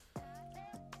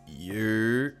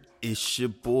It's your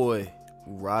boy,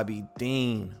 Robbie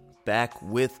Dean, back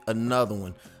with another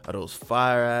one of those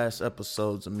fire-ass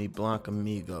episodes of Me Blanc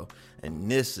Amigo. And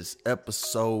this is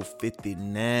episode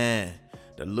 59,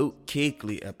 the Luke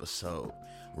Kuechly episode.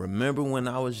 Remember when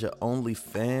I was your only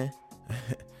fan?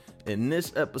 In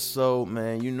this episode,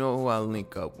 man, you know who I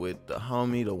link up with, the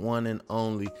homie, the one and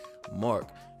only Mark,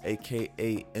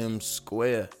 aka M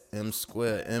Square,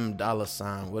 M dollar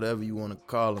sign, whatever you want to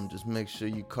call him. Just make sure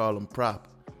you call him proper.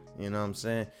 You know what I'm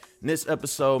saying? In this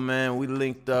episode, man, we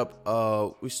linked up.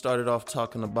 We started off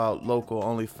talking about local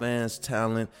OnlyFans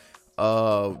talent.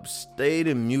 Stayed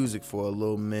in music for a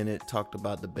little minute. Talked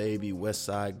about the baby, West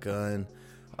Side Gun,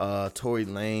 Tory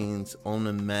Lanez, On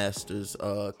the Masters,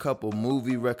 a couple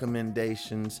movie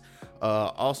recommendations.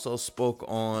 Also spoke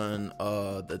on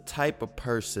the type of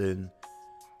person,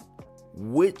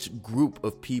 which group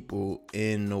of people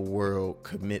in the world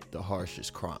commit the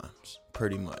harshest crimes,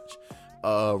 pretty much.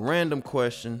 Random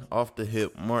question off the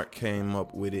hip. Mark came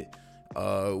up with it.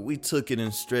 We took it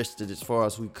and stretched it as far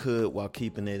as we could while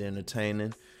keeping it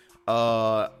entertaining.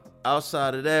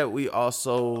 Outside of that, we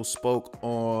also spoke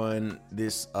on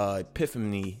this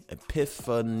epiphany,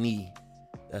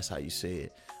 that's how you say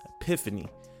it, epiphany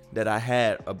that I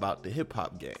had about the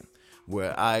hip-hop game,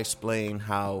 where I explained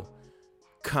how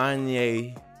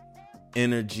Kanye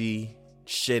energy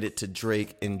shedded to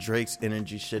Drake, and Drake's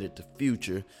energy shedded to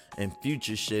Future, and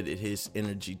Future shedded his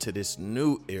energy to this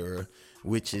new era,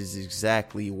 which is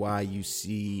exactly why you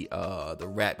see the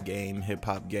rap game,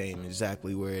 hip-hop game,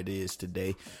 exactly where it is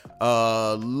today.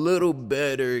 A little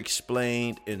better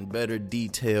explained and better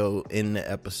detail in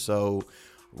the episode.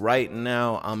 Right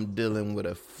now, I'm dealing with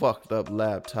a fucked up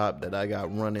laptop that I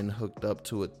got running hooked up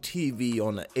to a TV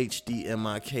on the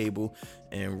HDMI cable,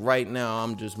 and right now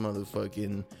I'm just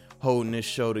motherfucking holding this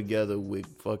show together with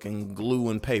fucking glue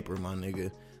and paper, my nigga.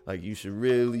 Like, you should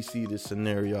really see the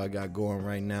scenario I got going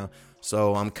right now.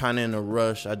 So I'm kind of in a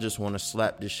rush. I just want to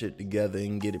slap this shit together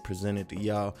and get it presented to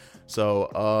y'all.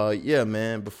 So, yeah,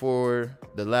 man, before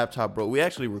the laptop broke, we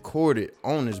actually recorded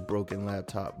on this broken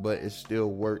laptop, but it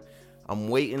still worked. I'm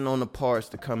waiting on the parts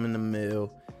to come in the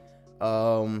mail.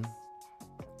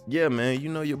 Yeah, man, you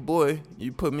know your boy.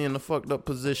 You put me in a fucked up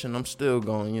position. I'm still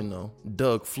going,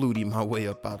 Doug Flutie my way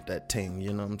up out that thing.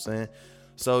 You know what I'm saying?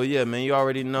 So, yeah, man, you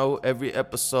already know every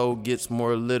episode gets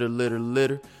more litter,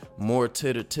 more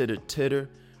titter.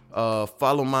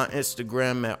 Follow my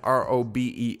Instagram at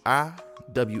ROBEIWHY.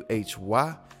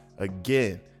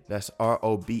 Again, that's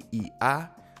ROBEIWHY.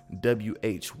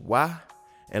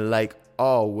 And like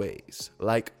always,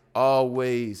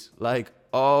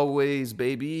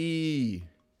 baby,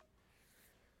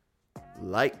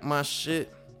 like my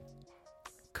shit,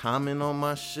 comment on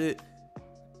my shit,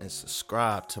 and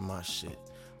subscribe to my shit,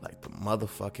 like the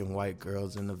motherfucking white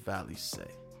girls in the valley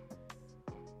say.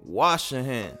 Wash your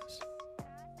hands.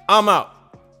 I'm out.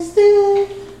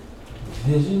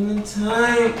 Vision and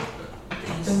time.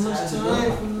 Too much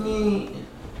time for me.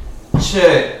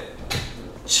 Check.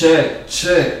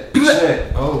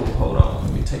 Oh, hold on.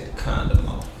 Let me take the condom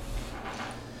off.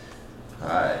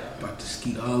 Alright. About to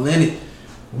skeet all in it.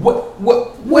 What?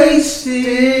 Wasted.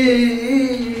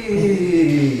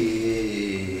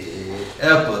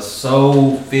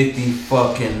 Episode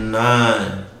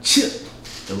 50-fucking-9.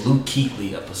 The Luke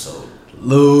Kuechly episode.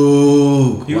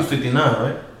 Luke. He was 59,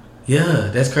 right? Yeah,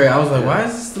 that's crazy. I was like, why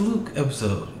is this the Luke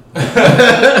episode? What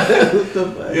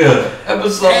the fuck? Yeah.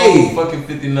 Episode fucking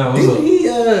 59. What's Didn't he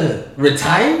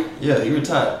retire? Yeah, he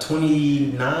retired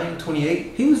 29,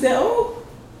 28. He was that old?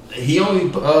 He only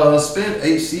spent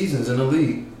 8 seasons in the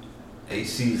league. 8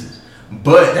 seasons.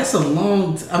 But that's a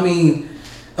long I mean,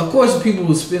 of course people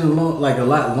will spend a lot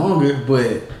longer,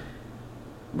 but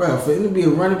bro, for him to be a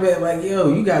running back, like,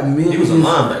 yo, you got millions. He was a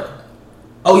linebacker.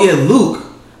 Oh yeah, Luke.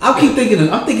 I'm thinking of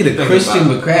Christian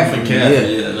McCaffrey.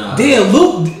 Yeah, nah. Damn,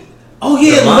 Luke. Oh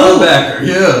yeah, the Luke. Linebacker.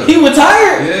 Yeah. He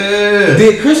retired. Yeah.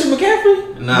 Did Christian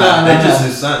McCaffrey? Nah.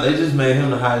 They just made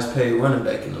him the highest paid running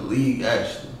back in the league,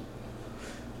 actually.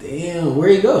 Damn,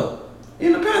 where'd he go?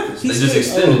 In the Panthers. They just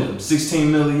extended him $16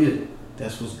 million a year.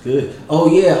 That's what's good. Oh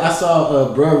yeah, I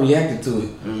saw bro reacted to it.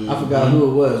 Mm-hmm. I forgot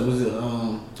who it was. Was it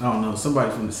I don't know,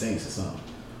 somebody from the Saints or something.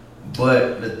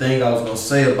 But the thing I was gonna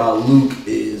say about Luke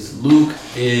is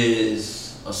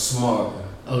a smart one.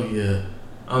 Oh yeah.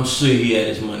 I'm sure he had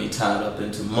his money tied up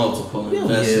into multiple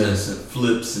investments and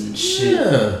flips and shit.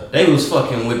 Yeah. They was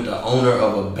fucking with the owner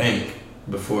of a bank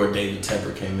before David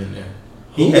Tepper came in there.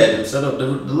 He had them set up, the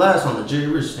last one, Jerry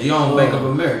Rich. He owned Bank of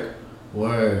America.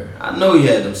 Word. I know he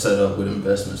had them set up with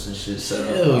investments and shit, set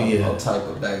up yeah. all type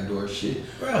of backdoor shit.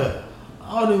 Bruh,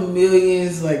 all the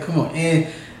millions, like, come on. And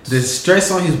The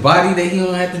stress on his body that he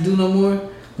don't have to do no more.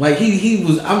 Like he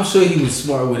was, I'm sure he was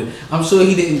smart with it. I'm sure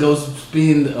he didn't go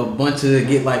spend a bunch of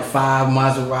get like 5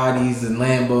 Maseratis and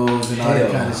Lambos and all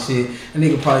that kind of shit. And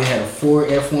nigga probably had a Ford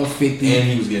F-150, and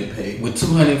he was getting paid with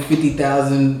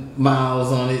 250,000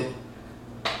 miles on it.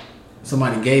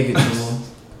 Somebody gave it to him.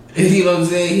 You know what I'm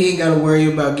saying? He ain't got to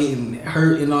worry about getting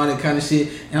hurt and all that kind of shit.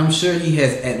 And I'm sure he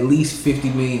has at least 50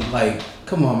 million. Like,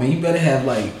 come on, man, you better have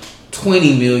like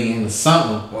 20 million or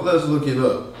something. Well, let's look it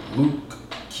up. Luke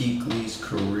Kuechly's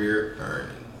career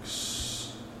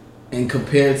earnings. And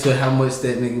compared to how much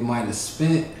that nigga might have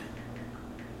spent.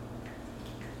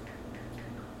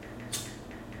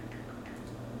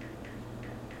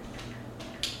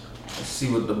 Let's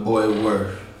see what the boy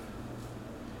worth.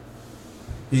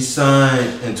 He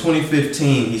signed, in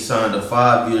 2015, he signed a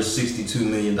 5-year, $62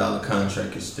 million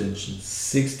contract extension.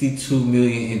 62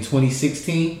 million in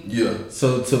 2016? Yeah.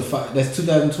 So that's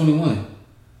 2021.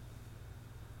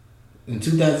 In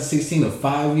 2016, a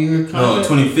 5-year contract?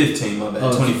 No, 2015, my bad.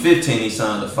 2015, he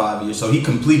signed a 5-year, so he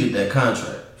completed that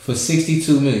contract. For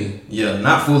 62 million? Yeah,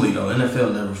 not fully though.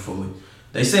 NFL never fully.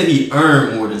 They said he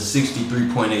earned more than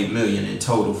 $63.8 million in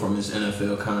total from his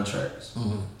NFL contracts.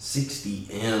 60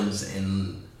 M's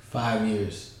in 5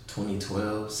 years.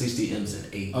 2012. 60 M's in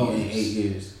 8 years. Oh, in 8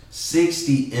 years.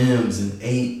 60 M's in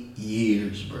 8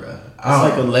 years, bruh.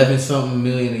 That's like 11 something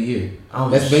million a year.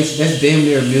 That's damn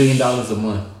near $1 million a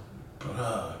month.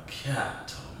 Bruh,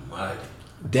 God almighty.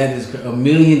 That is $1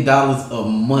 million a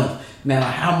month. Now,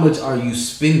 how much are you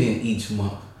spending each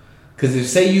month? Because if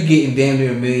say you getting damn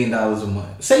near $1 million a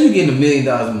month, say you getting $1 million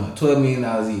a month, $12 million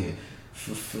a year,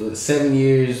 for 7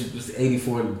 years,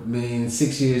 84 million,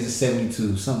 6 years is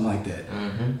 72, something like that.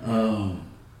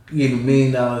 You get $1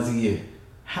 million a year.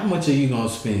 How much are you gonna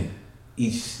spend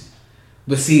each?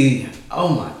 But see, oh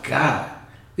my God.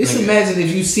 Just imagine if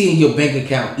you see in your bank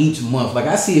account each month. Like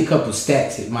I see a couple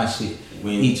stacks hit my shit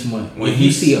each month. When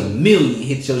you see $1 million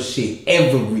hit your shit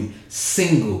every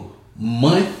single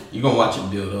month, you're gonna watch it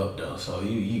build up though. So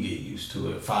you get used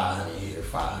to it. 500 here,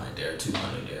 500 there,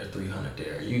 200 there, 300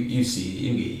 there. You see it,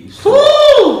 you get used to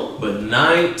it. But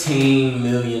 $19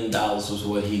 million was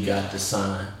what he got to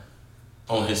sign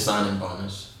on his signing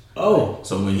bonus. Oh.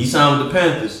 So when he signed with the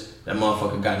Panthers, that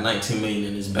motherfucker got $19 million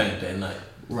in his bank that night.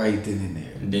 Right then and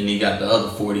there. And then he got the other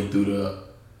 40 through the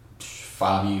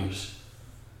 5 years.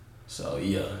 So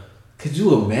yeah. Could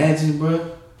you imagine,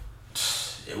 bro?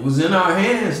 It was in our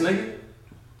hands, nigga.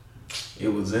 It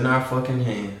was in our fucking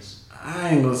hands. I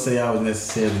ain't gonna say I was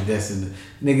necessarily destined.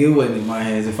 Nigga, it wasn't in my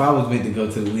hands. If I was meant to go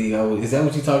to the league, I would. Is that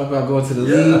what you talking about, going to the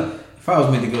league? If I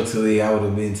was meant to go to the league, I would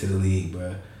have been to the league,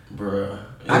 bro. Bruh.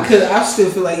 I still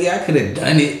feel like, I could have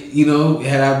done it, you know,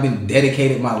 had I been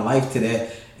dedicated my life to that.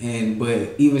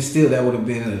 But even still, that would have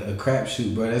been a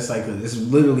crapshoot, bro. That's like it's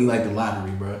literally like the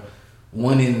lottery, bro.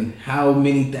 One in how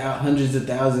many hundreds of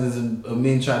thousands of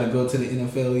men try to go to the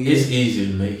NFL a year? It's easy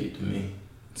to make it to me.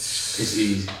 It's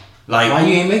easy. Like, why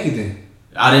you ain't make it then?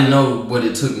 I didn't know what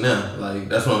it took now. Like,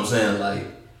 that's what I'm saying. Like,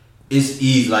 it's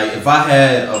easy. Like, if I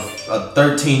had a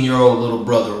 13-year-old little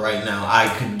brother right now,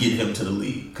 I could get him to the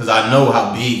league. Because I know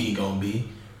how big he gonna be.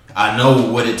 I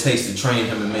know what it takes to train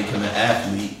him and make him an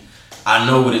athlete. I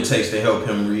know what it takes to help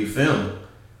him read film.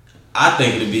 I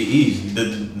think it'd be easy.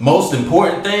 The most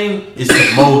important thing is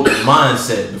to mold the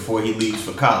mindset before he leaves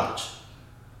for college.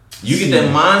 You get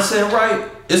that mindset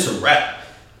right, it's a wrap.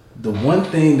 The one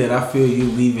thing that I feel you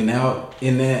leaving out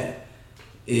in that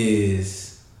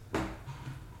is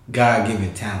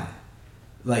God-given talent.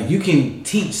 Like, you can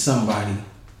teach somebody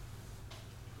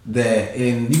that,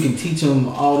 and you can teach them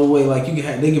all the way. Like, you can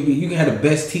have the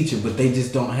best teacher, but they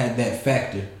just don't have that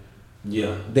factor.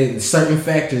 Yeah. Certain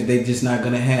factors they just not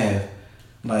gonna have.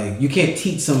 Like, you can't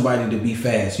teach somebody to be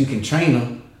fast. You can train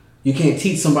them. You can't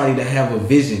teach somebody to have a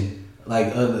vision,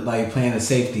 like playing a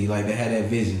safety, like to have that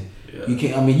vision. Yeah. You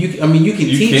can. You can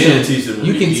teach them.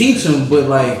 You can teach them, but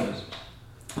like,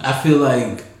 I feel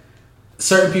like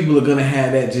certain people are gonna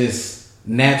have that just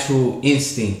natural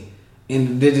instinct,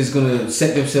 and they're just gonna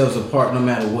set themselves apart no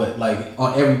matter what. Like,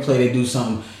 on every play they do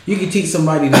something. You can teach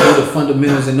somebody to know the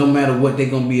fundamentals, and no matter what,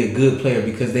 they're gonna be a good player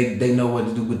because they know what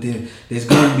to do. But then there's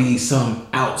gonna be some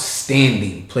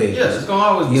outstanding players. Yeah, it's gonna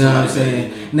always be. You know what I'm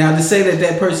saying? Now, to say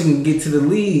that person can get to the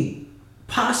league,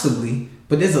 possibly,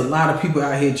 but there's a lot of people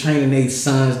out here training their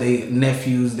sons, their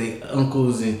nephews, their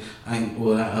uncles, and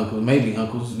not uncles, maybe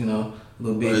uncles. You know, a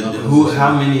little bit.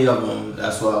 How many of them?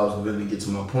 That's what I was going to get to.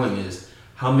 My point is,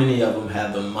 how many of them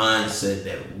have the mindset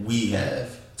that we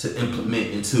have to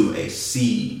implement into a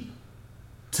seed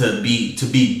to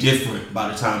be different by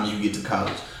the time you get to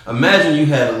college? Imagine you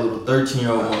had a little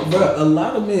 13-year-old motherfucker. Bro, a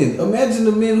lot of men. Imagine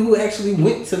the men who actually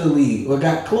went to the league or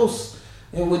got close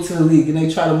and went to the league and they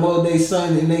try to mold their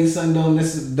son and their son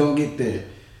don't get there.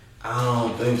 I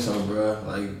don't think so, bro.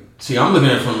 Like, see, I'm looking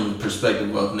at it from the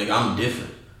perspective of, nigga, I'm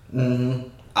different. Mm-hmm.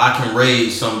 I can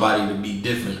raise somebody to be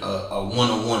different, a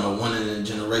one-on-one, a one in a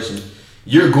generation.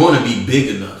 You're going to be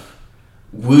big enough.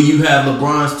 Will you have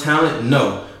LeBron's talent?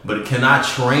 No. But can I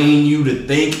train you to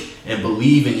think and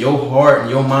believe in your heart and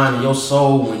your mind and your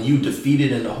soul when you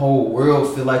defeated and the whole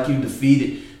world feel like you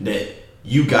defeated, that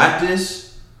you got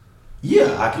this?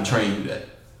 Yeah, I can train you that.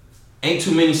 Ain't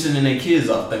too many sending their kids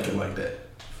off thinking like that.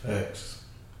 Facts.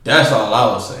 That's all I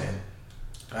was saying.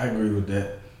 I agree with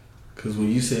that. Because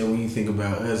when you think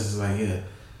about us, it's like, yeah,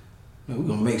 man, we're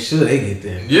going to make sure they get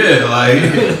there. Yeah, like,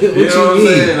 you know what I'm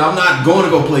saying? I'm not going to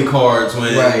go play cards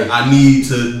when I need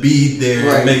to be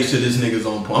there and make sure this nigga's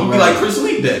on point. I'm going to be like Chris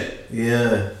Leak that.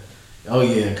 Yeah. Oh,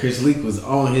 yeah. Chris Leak was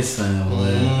on his son,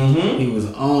 man. Mm-hmm. He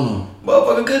was on him.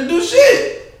 Motherfucker couldn't do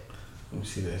shit. Let me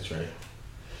see that's right.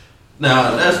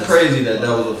 Now, that's crazy that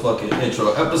was a fucking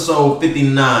intro. Episode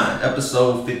 59.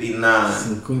 Episode 59.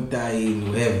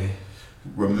 59.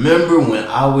 Remember when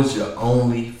I was your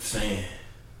only fan.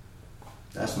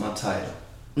 That's my title.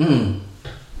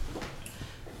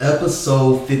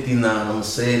 Episode 59. I'm going to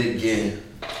say it again.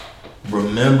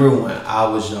 Remember when I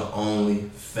was your only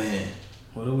fan.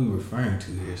 What are we referring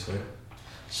to here, sir?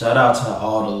 Shout out to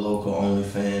all the local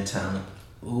OnlyFans talent.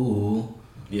 Ooh.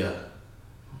 Yeah.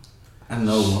 I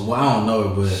know one. Well, I don't know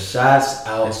it, but shouts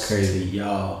out that's crazy. To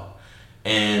y'all.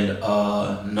 And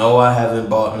no, I haven't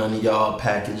bought none of y'all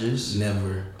packages.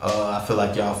 Never. I feel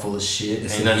like y'all full of shit.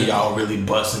 Ain't none of y'all really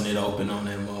busting it open on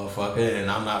that motherfucker,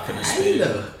 and I'm not finna spend it.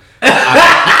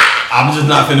 I'm just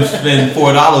not finna spend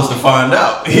 $4 to find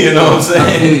out. You know what I'm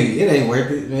saying? It ain't worth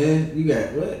it, man. You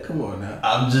got what? Come on now.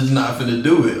 I'm just not finna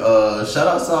do it. Shout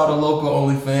out to all the local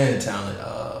OnlyFans talent.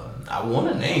 I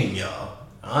want to name y'all.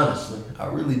 Honestly, I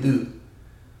really do.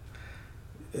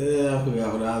 Yeah, I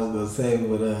forgot what I was gonna say,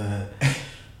 but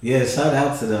yeah, shout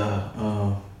out to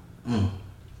the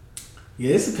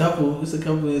yeah, it's a couple in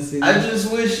the city. I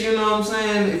just wish, you know what I'm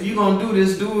saying, if you gonna do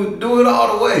this, do it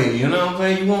all the way. You know what I'm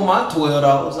saying? You want my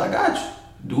 $12, I got you.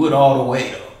 Do it all the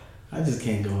way though. I just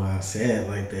can't go outside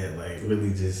like that, like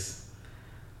really just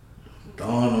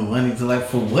throwing the money to like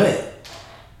for what?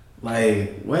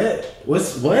 Like what?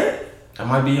 What's what? That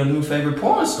might be your new favorite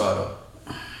porn star though.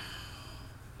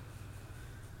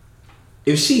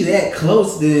 If she that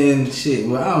close, then shit.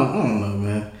 Well, I don't know,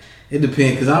 man. It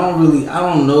depends, cause I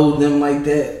don't know them like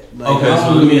that. Like, okay,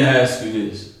 so let me ask you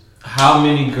this: how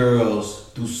many girls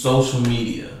through social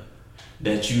media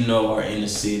that you know are in the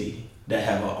city that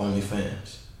have an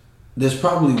OnlyFans? There's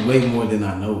probably way more than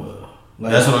I know of.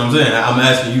 Like, that's what I'm saying. I'm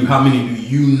asking you, how many do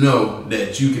you know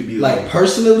that you could be like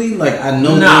personally? Like I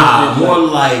know. Nah, more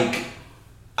like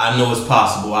I know it's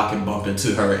possible I can bump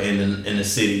into her in the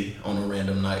city on a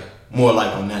random night. More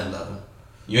like on that level.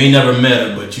 You ain't never met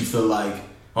her, but you feel like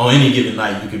on any given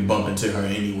night you can bump into her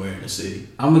anywhere in the city.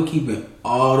 I'm gonna keep it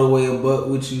all the way above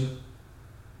with you.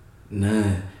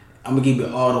 None. I'm gonna keep it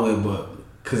all the way above.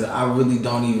 Cause I really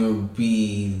don't even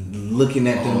be looking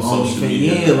at them on social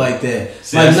media. Yeah, like that.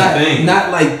 See, like that's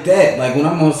not like that. Like when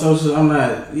I'm on social, I'm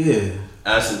not. Yeah.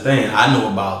 That's the thing. I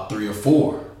know about 3 or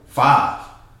 4, 5.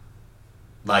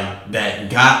 Like that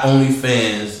got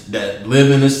OnlyFans that live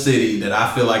in the city that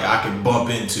I feel like I could bump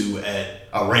into at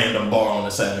a random bar on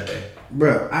a Saturday.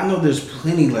 Bro, I know there's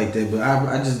plenty like that, but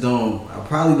I just don't. I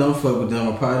probably don't fuck with them.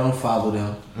 I probably don't follow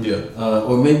them. Yeah.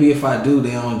 Or maybe if I do,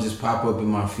 they don't just pop up in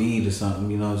my feed or something.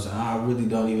 You know, so I really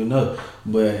don't even know.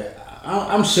 But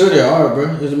I'm sure there are,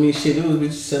 bro. I mean, shit, it was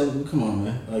bitches selling. Come on,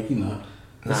 man. Like, you know,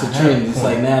 that's a trend. It's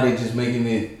like now they just making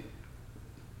it.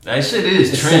 That shit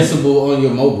is accessible on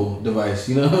your mobile device.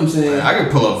 You know what I'm saying? I can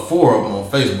pull up 4 of them on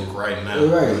Facebook right now.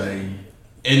 Right. Like,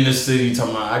 in the city,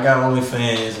 talking about I got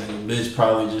OnlyFans and the bitch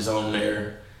probably just on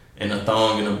there in a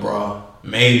thong and a bra.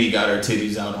 Maybe got her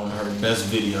titties out on her best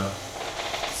video.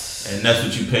 And that's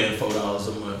what you paying $4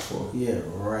 a month for. Yeah,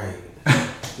 right.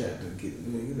 Got to get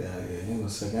out of here. Hang on a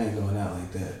second. I ain't going out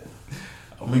like that.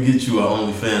 I'm going to get you an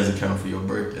OnlyFans account for your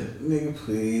birthday. Nigga,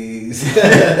 please.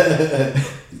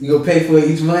 You gonna pay for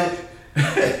it each month?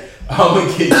 I'm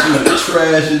going to get you the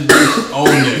trashiest bitch on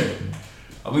there.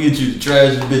 I'm going to get you the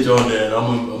trashiest bitch on there, and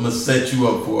I'm going to set you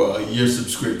up for a year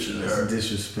subscription. That's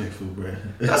disrespectful, bro.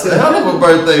 That's a hell of a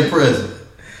birthday present.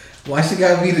 Why she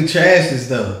gotta be the trashiest,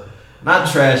 though? Not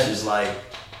trashiest like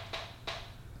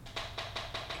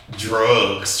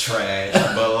drugs trash,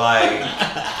 but like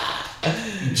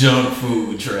junk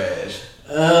food trash.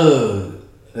 Oh,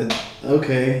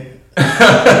 okay.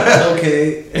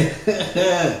 Okay.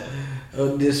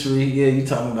 Oh, yeah, you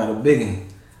talking about a big one.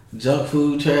 Junk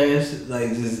food trash,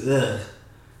 like just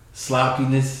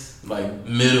sloppiness. Like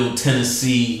Middle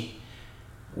Tennessee,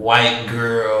 white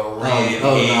girl, red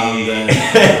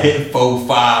head,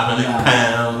 500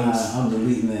 pounds. I'm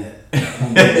deleting that.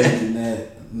 I'm deleting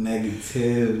that. Negative.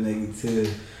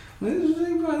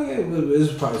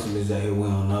 It's probably some bitches out here we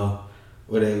don't know.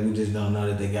 Or that we just don't know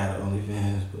that they got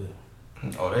OnlyFans, but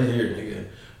oh, they here,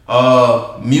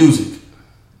 nigga. Music.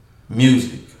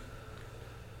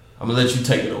 I'm gonna let you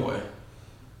take it away.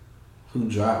 Who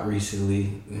dropped recently? You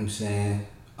know what I'm saying?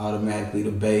 Automatically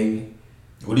the Baby.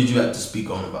 What did you have to speak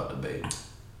on about the Baby?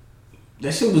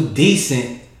 That shit was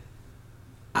decent.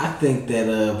 I think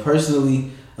that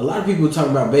personally, a lot of people talk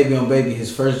about Baby on Baby.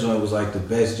 His first joint was like the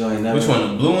best joint ever. Which one,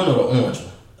 the blue one or the orange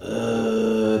one?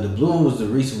 The blue one was the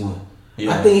recent one.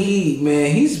 Yeah. I think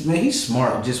he's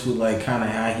smart just with like kind of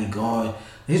how he going.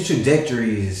 His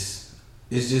trajectory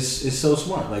it's so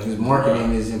smart. Like his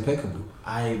marketing is impeccable.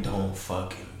 I don't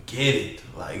fucking get it.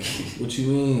 Like, what you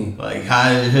mean? Like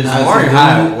how his marketing,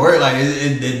 how it work? Like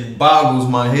it boggles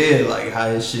my head. Like how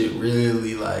his shit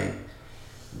really like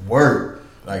work.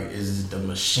 Like is it the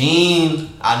machine?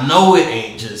 I know it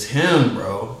ain't just him,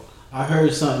 bro. I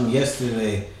heard something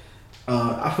yesterday.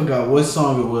 I forgot what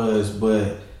song it was,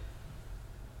 but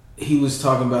he was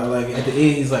talking about like at the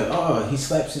end. He's like, oh, he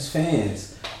slaps his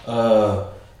fans.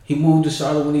 He moved to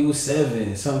Charlotte when he was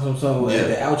 7. Something. Yeah. At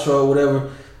the outro or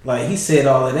whatever. Like he said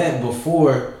all of that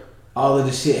before all of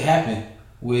the shit happened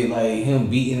with like him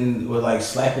beating or like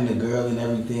slapping the girl and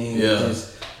everything. Yeah.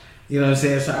 Just, you know what I'm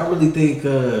saying? So I really think.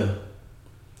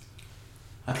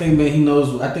 I think man, he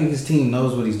knows. I think his team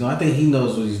knows what he's doing. I think he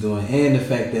knows what he's doing, and the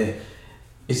fact that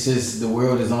it's just the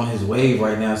world is on his wave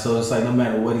right now. So it's like no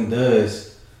matter what he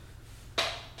does,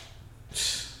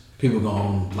 people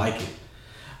gonna like it.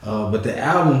 But the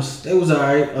albums, they was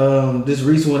alright. This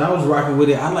recent one, I was rocking with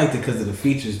it. I liked it because of the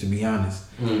features, to be honest.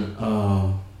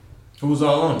 Who was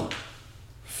all on it?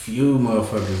 Few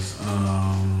motherfuckers.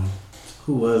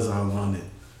 Who was all on it?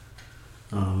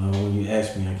 I don't know. When you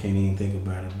ask me, I can't even think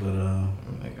about it. But I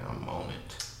think I'm on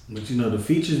it. But you know, the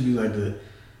features be like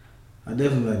I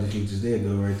definitely like the features. There you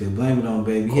go, right there. Blame It On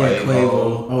Baby. He had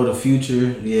Quavo. Oh, the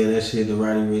Future. Yeah, that shit. The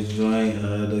Roddy Ricch joint.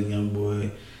 The Young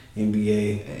Boy.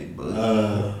 NBA. Hey,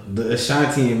 the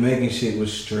Ashanti and Megan shit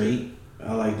was straight.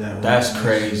 I like that one. That's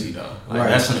crazy though. Like right.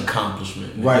 That's an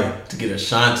accomplishment. Man. Right. To get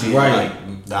Ashanti, right.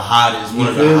 Like the hottest, one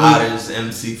of the hottest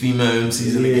female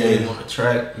MCs in the game on the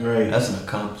track. Right. That's an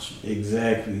accomplishment.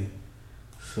 Exactly.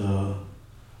 So,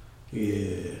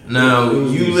 yeah. Now,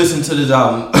 you listened to this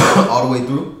album all the way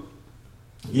through?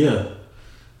 Yeah.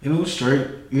 And it was straight.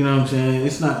 You know what I'm saying?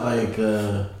 It's not like,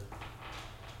 bro,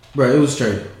 it was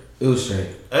straight. It was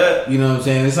straight. You know what I'm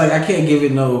saying? It's like I can't give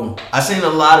it no. I seen a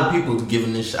lot of people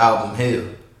giving this album hell.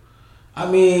 I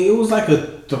mean, it was like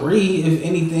a 3, if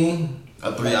anything.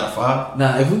 A 3 out of 5?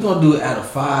 Nah, if we're gonna do it out of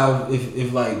 5,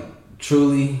 if like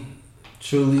truly,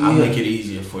 I'll make it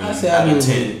easier for you. I say out of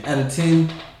 10. Out of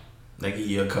 10. They give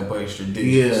you a couple extra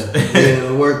digits. Yeah,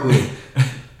 to work with.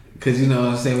 Cause you know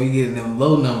what I'm saying, we getting them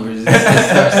low numbers. It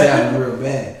starts sounding real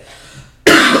bad.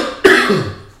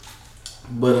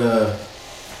 But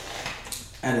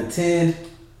out of 10,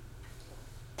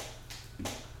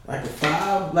 like a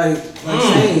 5, like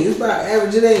saying it's about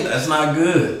average. It ain't. That's not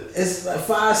good. It's like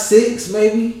 5, 6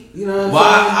 maybe. You know what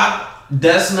I'm saying?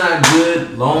 That's not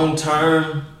good long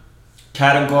term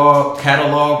catalog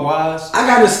wise. I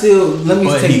gotta still let me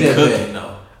take that back.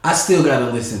 No. I still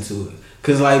gotta listen to it.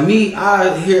 Cause like me,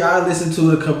 I listened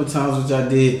to it a couple times, which I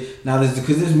did. Now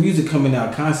because there's music coming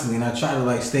out constantly, and I try to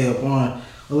like stay up on,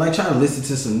 or like try to listen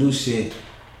to some new shit.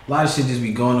 A lot of shit just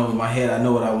be going over my head. I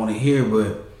know what I want to hear,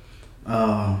 but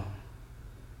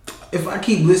if I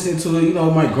keep listening to it, you know,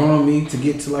 it might grow on me to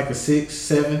get to like a 6,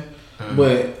 7,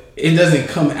 but it doesn't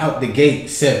come out the gate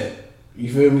 7.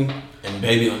 You feel me? And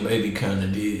Baby on Baby kind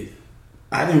of did.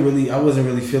 I wasn't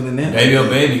really feeling that. Baby on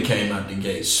Baby came out the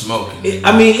gate smoking. It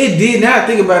did. Now I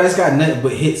think about it, it's got nothing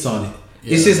but hits on it.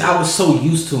 Yeah. It's just I was so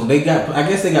used to them. I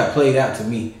guess they got played out to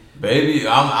me. Baby,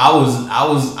 I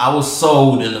was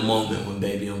sold in the moment when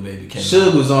Baby on Baby came out.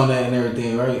 Suge was on that and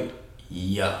everything, right?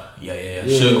 Yeah.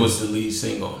 Suge was the lead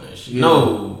singer on that shit. Yeah.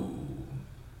 No,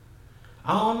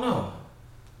 I don't know.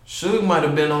 Suge might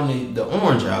have been on the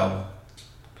Orange album.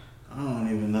 I don't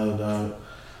even know, dog.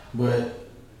 But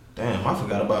damn, I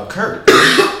forgot about Kurt.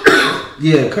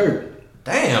 Yeah, Kurt.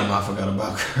 Damn, I forgot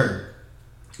about Kurt.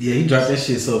 Yeah, he dropped that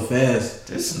shit so fast.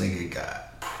 This nigga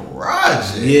got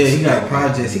projects. Yeah, he got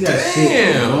projects. He got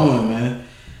shit going, man.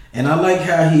 And I like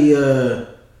how he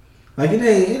Like it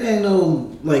ain't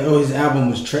no like his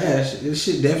album was trash. This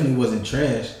shit definitely wasn't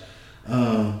trash.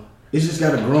 It's just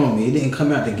gotta grow on me. It didn't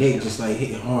come out the gate just like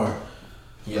hitting hard.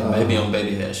 Yeah, Baby on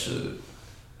Baby had should.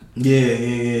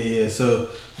 Yeah. So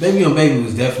Baby on Baby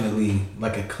was definitely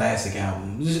like a classic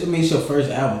album. It's your first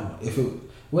album.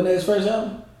 Wasn't that his first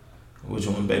album? Which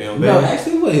one, Baby on Baby? No,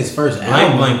 actually, it was his first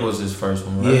album. Blank was his first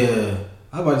one, right? Yeah.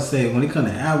 I was about to say, when it comes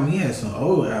to album, he had some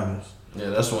old albums. Yeah,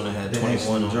 that's the one that had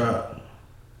 21 on drop.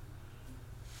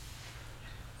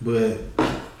 But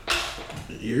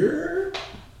you're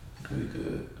pretty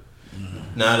good.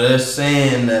 Mm-hmm. Now they're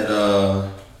saying that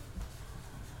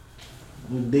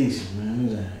we're decent, man.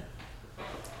 Who's that?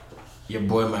 Your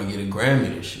boy might get a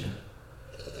Grammy this year.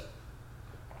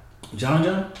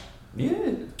 John?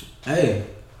 Yeah. Hey,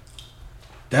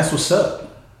 that's what's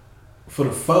up for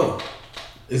the foe.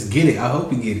 Let's get it. I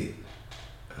hope you get it.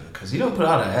 Cause he don't put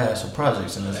out an ass of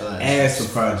projects in his life. Ass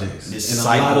of projects. This and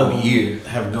cycle a lot of year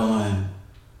have gone.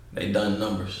 They done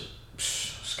numbers.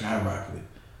 Skyrocketed.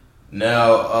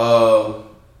 Now,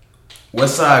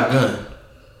 West Side Gun.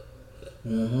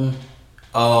 Mm-hmm.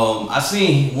 I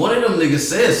seen one of them niggas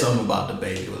said something about the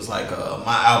baby. It was like,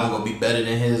 my album gonna be better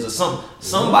than his or something.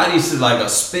 Somebody said like a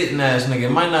spitting ass nigga.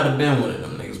 It might not have been one of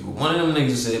them niggas, but one of them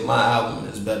niggas said my album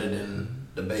is better than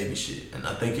the baby shit, and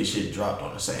I think his shit dropped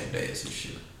on the same day as his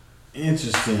shit.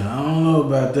 Interesting. I don't know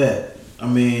about that. I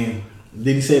mean,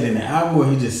 did he say it in the album or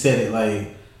he just said it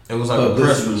like? It was like a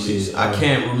press release. I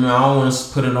can't remember. I don't want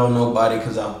to put it on nobody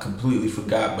because I completely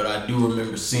forgot, but I do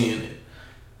remember seeing it.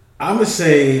 I'm gonna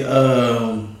say,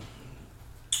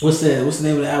 what's that? What's the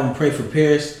name of the album? Pray for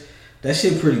Paris. That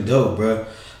shit pretty dope, bro.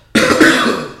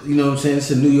 You know what I'm saying?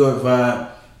 It's a New York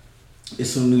vibe. It's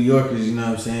some New Yorkers. You know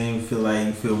what I'm saying? You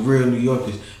feel real New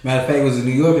Yorkers. Matter of fact, it was a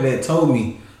New Yorker that told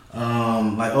me,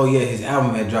 like, oh yeah, his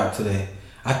album had dropped today.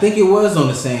 I think it was on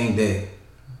the same day.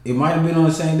 It might have been on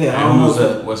the same day. I don't know. Was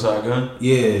that West Side Gun?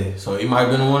 Yeah. So he might have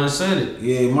been the one that said it.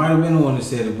 Yeah, it might have been the one that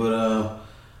said it, but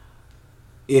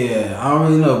yeah, I don't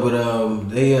really know.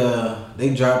 But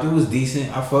they dropped. It was decent.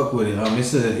 I fuck with it.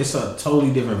 It's a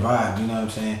totally different vibe. You know what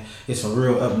I'm saying? It's some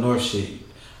real up north shit.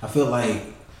 I feel like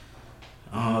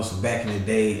I don't know, some back in the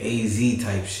day AZ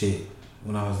type shit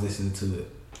when I was listening to it.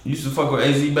 You used to fuck with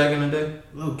AZ back in the day?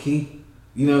 Low key.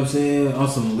 You know what I'm saying? On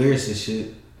some lyricist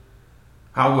shit.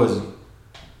 How was he?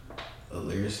 A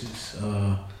lyricist.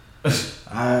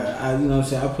 I you know what I'm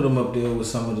saying? I put him up there with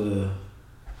some of the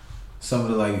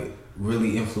like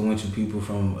really influential people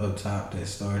from up top that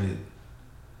started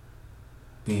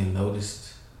being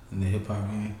noticed in the hip hop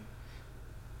game.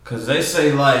 Cause they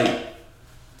say like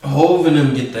Hov and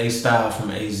them get their style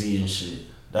from AZ and shit.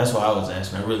 That's why I was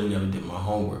asking. I really never did my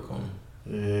homework on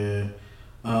them.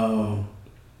 Yeah.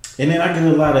 And then I get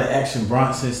a lot of Action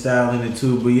Bronson style in it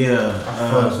too, but yeah.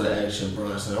 I fuck with Action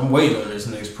Bronson. I'm waiting on this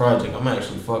next project. I'm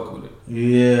actually fuck with it.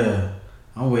 Yeah.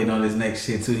 I'm waiting on this next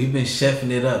shit too. He been chefing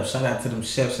it up. Shout out to them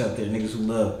chefs out there, niggas who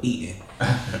love eating.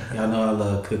 Y'all know I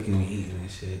love cooking and eating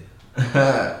and shit.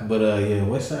 But yeah,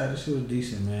 West Side, this shit was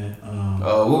decent, man.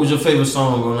 What was your favorite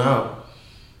song on the album?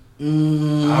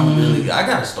 I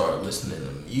gotta start listening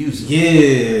to music.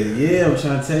 Yeah, I'm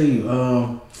trying to tell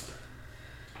you.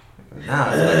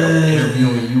 Nah, it's like I'm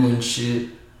interviewing you and shit.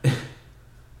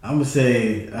 I'm gonna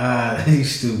say, you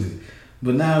stupid.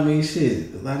 But nah, I mean,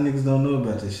 shit. A lot of niggas don't know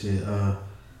about this shit.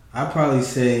 I'd probably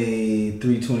say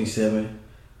 327,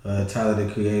 Tyler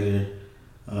the Creator,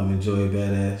 Enjoy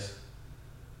Badass.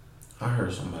 I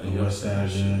heard somebody else say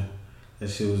that shit. That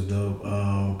shit was dope.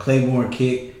 Claiborne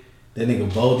Kick, that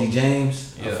nigga Boldy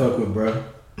James, I fuck with, bro.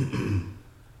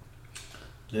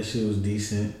 That shit was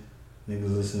decent.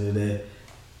 Niggas listen to that.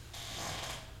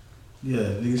 Yeah,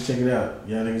 niggas check it out.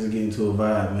 Y'all niggas are getting to a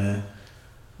vibe, man.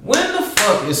 When the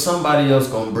fuck is somebody else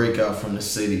gonna break out from the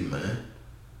city, man?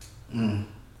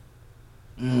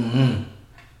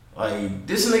 Like,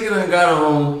 this nigga done got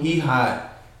on, he hot.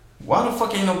 Why the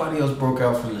fuck ain't nobody else broke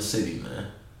out from the city,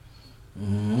 man?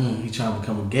 He trying to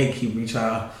become a gatekeeper. He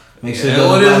trying to make sure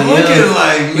what it's looking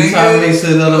like, nigga. He trying to make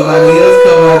sure nobody else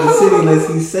come out of the city unless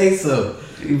he say so.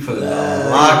 He put a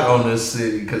lock on this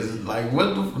city, cause like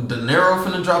what the De Niro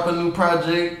finna drop a new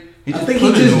project. I think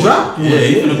he just dropped one. Yeah,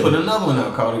 he finna put another one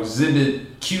out called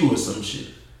Exhibit Q or some shit.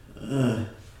 I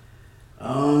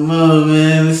don't know,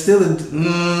 man. It's still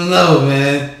no,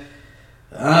 man.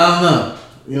 I don't know.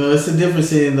 You know, it's a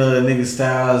difference in niggas'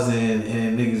 styles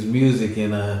and niggas' music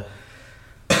and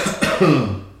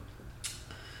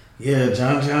yeah,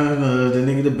 John, the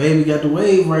nigga, the baby got the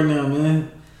wave right now,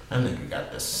 man. That nigga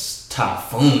got this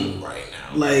typhoon right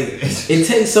now. Like, it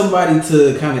takes somebody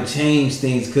to kind of change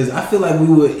things, because I feel like we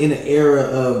were in an era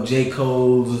of J.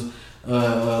 Cole's,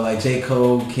 like J.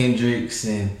 Cole, Kendricks,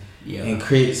 and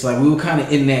Crits. Like we were kind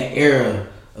of in that era,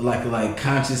 like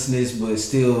consciousness, but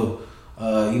still,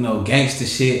 gangster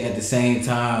shit at the same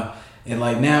time. And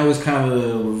like now it's kind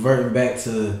of reverting back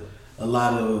to a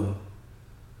lot of,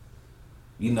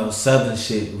 Southern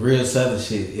shit, real Southern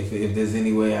shit. If there's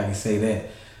any way I can say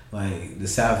that, like the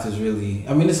South is really.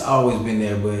 I mean, it's always been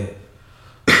there, but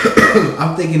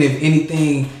I'm thinking if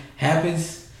anything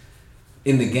happens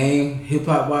in the game, hip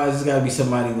hop wise, it's gotta be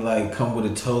somebody to like come with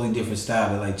a totally different style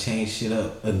to like change shit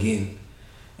up again.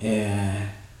 And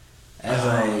as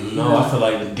I feel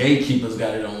like the gatekeepers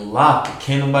got it on lock.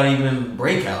 Can't nobody even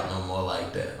break out no more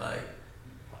like that. Like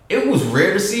it was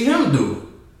rare to see him do it.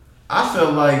 I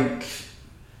felt like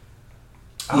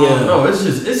I don't know. It's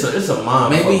just it's a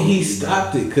mind. Maybe he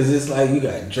stopped it because it's like you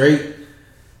got Drake,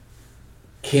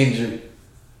 Kendrick,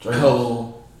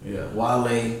 Cole,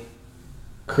 Wale,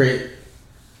 Crit,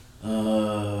 some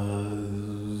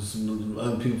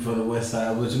other people from the West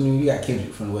Side. Which I mean, you got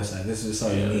Kendrick from the West Side. This is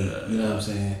all you need. You know what I'm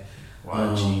saying?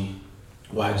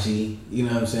 YG. You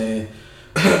know what I'm saying?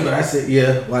 But I said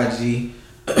YG.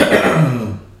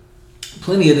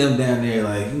 Plenty of them down there,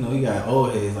 like, you got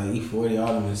old heads like E40,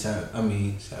 all them in South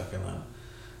Carolina.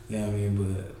 You know what I mean?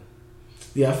 But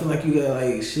yeah, I feel like you got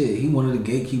like shit. He one of the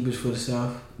gatekeepers for the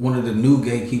South. One of the new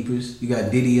gatekeepers. You got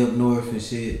Diddy up north and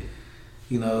shit.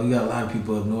 You got a lot of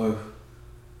people up north.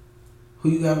 Who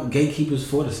you got gatekeepers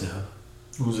for the South?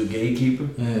 Who's a gatekeeper?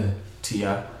 Yeah.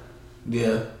 T.I.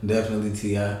 Yeah, definitely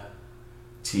T.I.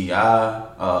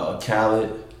 T.I.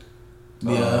 Khaled.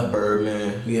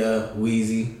 Birdman. Yeah,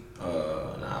 Weezy.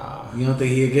 Nah. You don't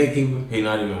think he a gatekeeper? He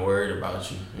not even worried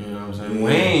about you. You know what I'm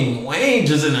saying? Yeah. Wayne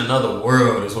just in another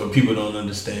world is what people don't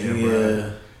understand,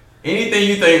 bro. Anything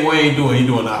you think Wayne doing, he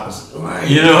doing the opposite. Right.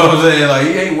 You know what I'm saying? Like,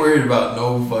 he ain't worried about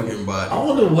no fucking body. I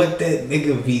wonder what that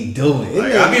nigga be doing.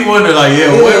 Like, I be wondering, like,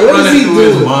 what running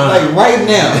through his mind? Like, right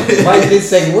now, right this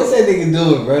second, what's that nigga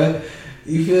doing, bro?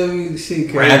 You feel me? Shit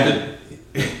crazy. Rapping.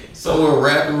 Somewhere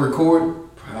rapping, recording.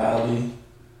 Probably.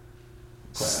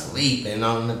 Sleeping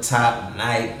on the top,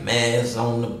 nightmares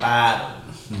on the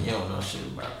bottom. You don't know shit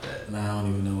about that. Nah, I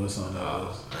don't even know what song that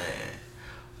was. Man.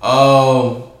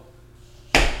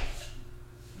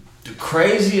 The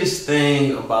craziest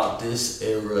thing about this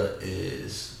era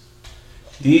is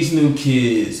these new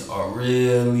kids are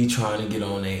really trying to get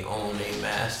on their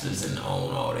masters and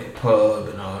own all their pub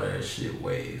and all that shit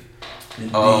wave.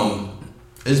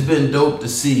 It's been dope to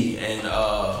see, and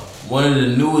one of the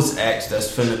newest acts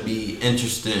that's finna be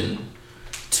interesting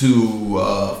to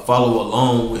follow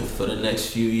along with for the next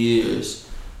few years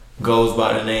goes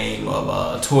by the name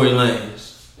of Tory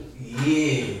Lanez.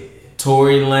 Yeah.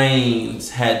 Tory Lanez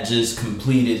had just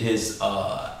completed his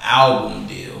album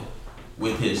deal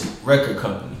with his record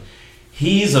company.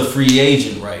 He's a free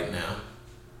agent right now.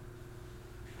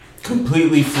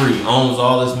 Completely free. Owns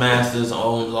all his masters,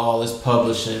 owns all his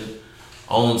publishing,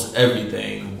 owns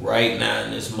everything right now in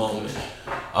this moment.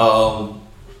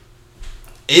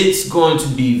 It's going to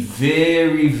be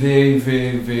very, very,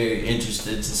 very, very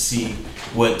interesting to see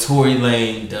what Tory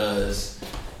Lanez does.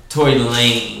 Tory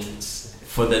Lanez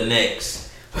for the next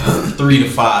 3 to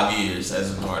 5 years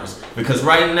as an artist, because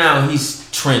right now he's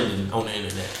trending on the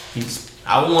internet.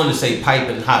 I don't want to say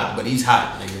piping hot, but he's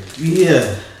hot, nigga.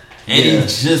 Yeah. And he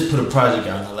just put a project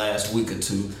out in the last week or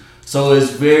two. So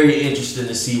it's very interesting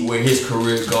to see where his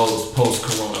career goes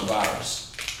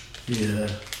post-coronavirus. Yeah.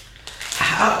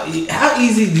 How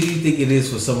easy do you think it is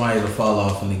for somebody to fall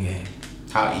off in the game?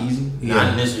 How easy? Yeah.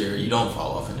 Not in this year. You don't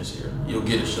fall off in this year. You'll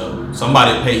get a show.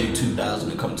 Somebody will pay you $2,000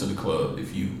 to come to the club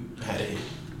if you had a hit.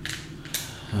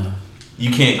 Huh.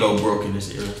 You can't go broke in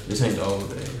this era. This ain't the old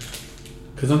days.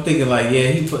 Cause I'm thinking like, yeah,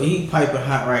 he piping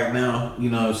hot right now. You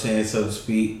know what I'm saying, so to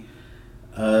speak.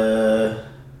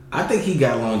 I think he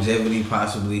got longevity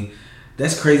possibly.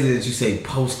 That's crazy that you say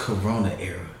post-corona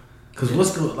era. Cause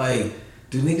what's going like?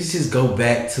 Do niggas just go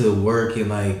back to work and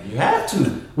like? You have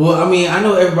to. Well, I mean, I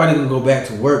know everybody can go back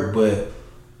to work, but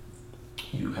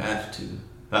you have to.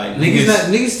 Like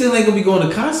niggas still ain't gonna be going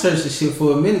to concerts and shit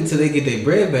for a minute till they get their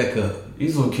bread back up.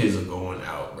 These little kids are going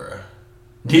out, bro.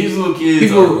 These little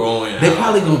kids are going out. They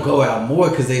probably gonna go out more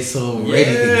because they so ready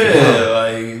to go. Yeah,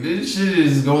 like this shit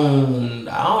is going.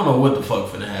 I don't know what the fuck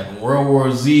finna happen. World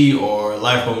War Z or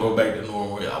life gonna go back to normal.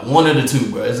 One of the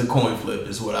two, bro. It's a coin flip.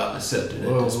 Is what I've accepted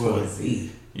at this point.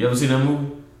 Z. You ever seen that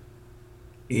movie?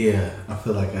 Yeah, I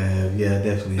feel like I have. Yeah,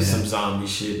 definitely. It's some zombie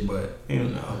shit, but you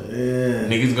know, yeah.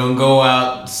 Niggas gonna go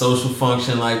out social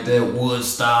function like that,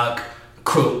 Woodstock,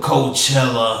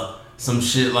 Coachella, some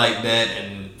shit like that,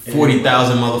 and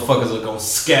 40,000 motherfuckers are gonna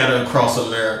scatter across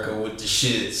America with the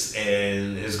shits,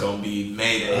 and it's gonna be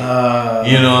Mayday.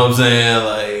 You know what I'm saying?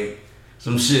 Like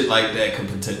some shit like that could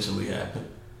potentially happen.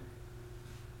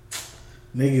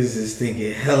 Niggas is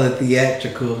thinking hella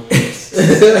theatrical.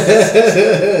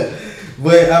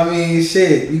 But I mean,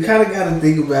 shit, you kind of gotta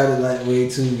think about it like way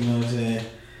too. You know what I'm saying?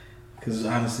 Because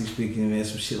honestly speaking, man,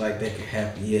 some shit like that could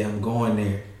happen. Yeah, I'm going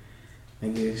there.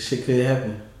 Nigga, shit could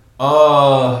happen.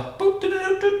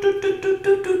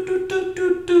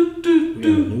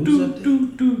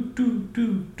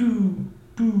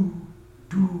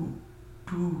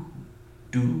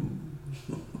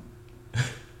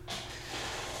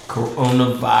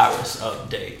 Coronavirus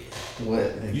update.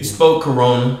 What? Nigga? You spoke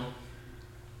Corona.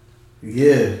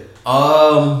 Yeah.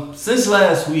 Since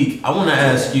last week, I want to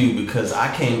ask you because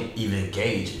I can't even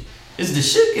gauge it. Is the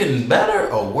shit getting better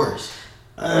or worse?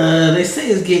 They say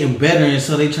it's getting better, and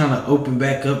so they trying to open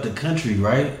back up the country,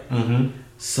 right? Mm-hmm.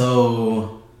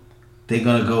 So they're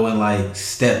gonna go in like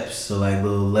steps, so like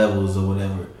little levels or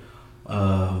whatever,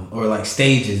 or like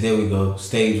stages. There we go.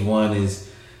 Stage 1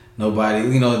 is nobody,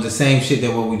 the same shit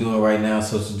that what we're doing right now,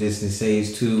 social distance.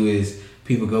 Stage 2 is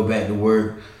people go back to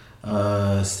work.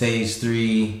 Stage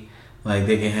 3, like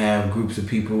they can have groups of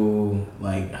people,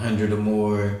 like 100 or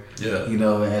more. Yeah.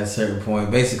 At a certain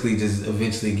point, basically just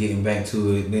eventually getting back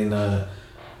to it. Then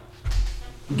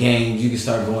games, you can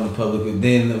start going to public, but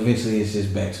then eventually it's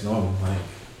just back to normal. Like,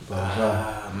 blah,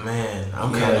 blah. Man,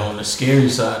 I'm kind of on the scary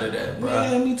side of that, bro.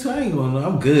 Yeah, me too. I ain't going.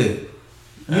 I'm good.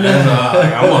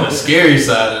 I'm on the scary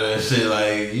side of that shit.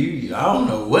 Like I don't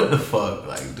know what the fuck.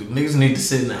 Like, do niggas need to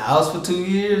sit in the house for 2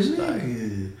 years? Like,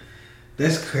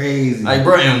 that's crazy. Like,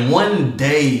 bro, in one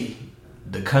day,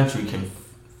 the country can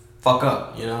fuck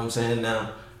up. You know what I'm saying?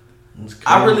 Now,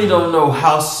 I really don't know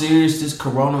how serious this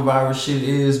coronavirus shit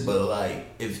is, but like,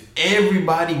 if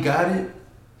everybody got it,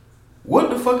 what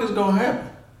the fuck is gonna happen?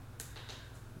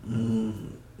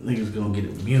 Niggas gonna get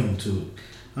immune to it.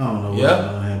 I don't know what's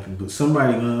gonna happen, but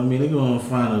somebody they're gonna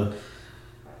find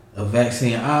a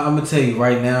vaccine. I'm gonna tell you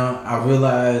right now, I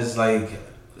realized like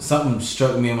something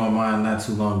struck me in my mind not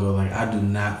too long ago. Like, I do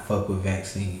not fuck with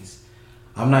vaccines.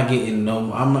 I'm not getting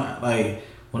I'm not like,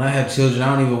 when I have children,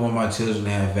 I don't even want my children to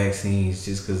have vaccines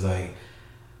just cause like,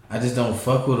 I just don't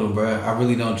fuck with them, bro. I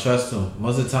really don't trust them.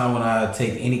 Most of the time when I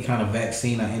take any kind of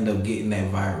vaccine, I end up getting that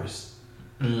virus.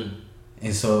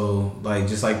 And so, like,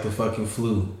 just like the fucking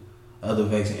flu, other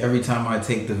vaccine, every time I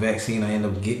take the vaccine, I end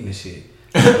up getting the shit.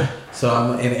 And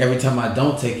every time I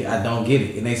don't take it, I don't get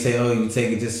it. And they say, oh, you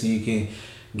take it just so you can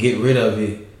get rid of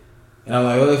it. And I'm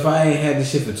like, well, if I ain't had this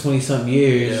shit for 20-something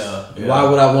years, why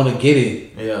would I want to get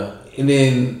it? Yeah. And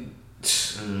then,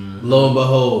 lo and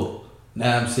behold,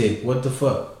 now I'm sick. What the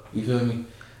fuck? You feel me?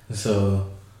 So.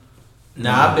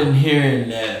 Now, I've been hearing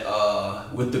that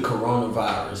with the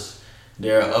coronavirus,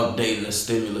 they're updating the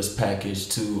stimulus package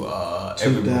to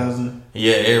 $2,000.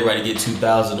 Yeah, everybody get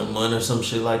 $2,000 a month or some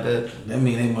shit like that. That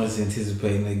mean they must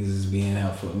anticipate niggas is being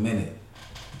out for a minute.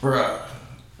 Bruh,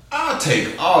 I'll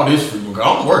take all this free money.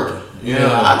 I'm working.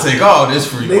 I'll take all this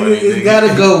free money. It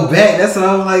gotta go back. That's what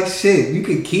I'm like. Shit, you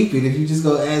could keep it if you just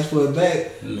go ask for it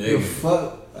back. Nigga. The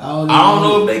fuck? I don't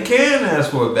know if they can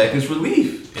ask for it back. It's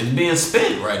relief. It's being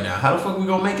spent right now. How the fuck we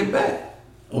gonna make it back?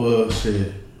 Well,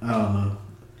 shit. I don't know.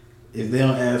 If they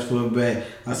don't ask for it back,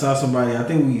 I saw somebody. I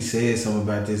think we said something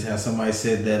about this. How somebody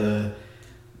said that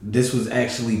this was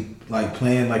actually like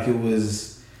planned. Like it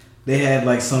was. They had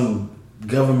like some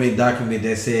government document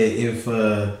that said if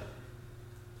there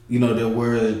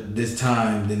were this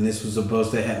time, then this was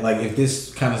supposed to have, like, if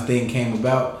this kind of thing came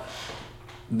about,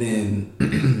 then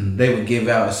they would give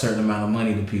out a certain amount of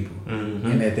money to people,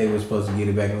 and that they were supposed to get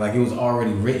it back. Like, it was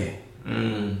already written.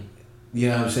 You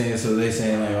know what I'm saying? So they're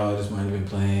saying like, oh, this might have been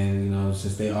planned,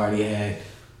 since they already had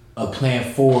a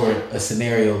plan for a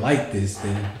scenario like this,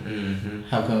 then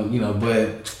how come,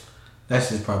 but that's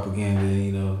just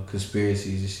propaganda,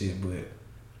 conspiracies and shit, but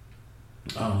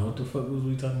I don't know, what the fuck was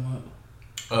we talking about?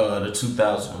 The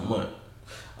 $2,000 a month.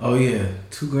 Oh yeah,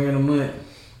 $2,000 a month.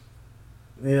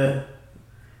 Yeah,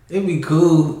 it'd be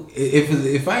cool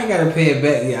if I ain't gotta pay it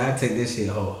back. Yeah, I'd take this shit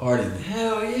wholeheartedly.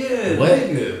 Hell yeah, what?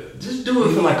 Nigga. Just do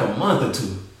it for like a month or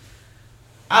two.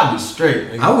 I'll be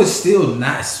straight, nigga. I would still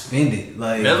not spend it.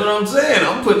 Like, that's what I'm saying.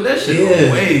 I'm putting that shit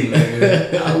away,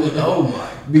 nigga. Oh my god.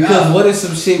 Because what if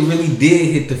some shit really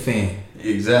did hit the fan?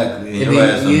 Exactly. And your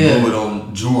ass blew it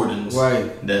on Jordans.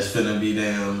 Right. That's finna be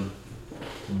damn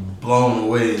blown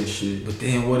away and shit. But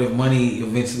then what if money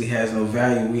eventually has no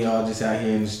value? We all just out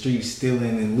here in the streets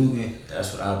stealing and looting.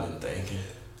 That's what I've been thinking.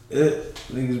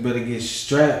 Niggas better get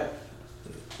strapped.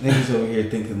 Niggas over here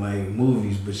thinking like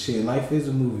movies, but shit, life is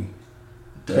a movie.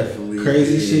 Definitely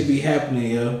crazy shit be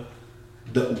happening, yo.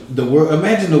 The world.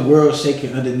 Imagine the world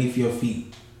shaking underneath your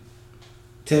feet.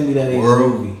 Tell me that ain't a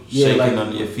movie. Yeah, shaking like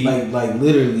under your feet. like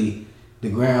literally the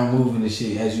ground moving and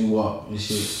shit as you walk and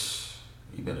shit.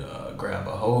 You better grab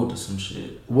a hold of some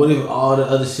shit. What if all the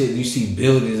other shit you see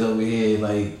buildings over here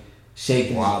like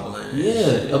shaking, wobbling? Yeah,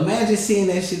 shit. imagine seeing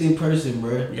that shit in person,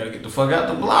 bro. You gotta get the fuck out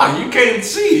the block. You can't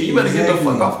see. You better get the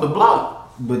fuck off the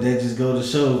block. But that just go to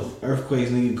show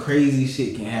earthquakes, nigga, crazy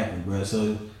shit can happen, bro.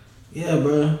 So yeah,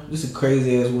 bro, this is a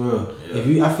crazy ass world.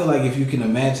 Yeah. I feel like if you can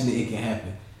imagine it can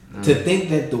happen. To think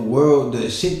that the world, the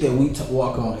shit that we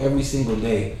walk on every single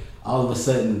day, all of a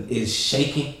sudden is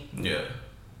shaking. Yeah.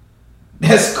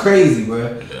 That's crazy,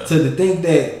 bro. Yeah. So to think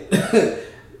that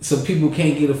so people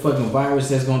can't get a fucking virus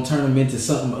that's gonna turn them into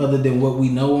something other than what we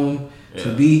know them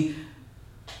to be.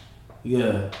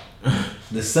 Yeah.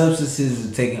 The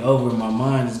substances are taking over. My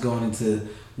mind is going into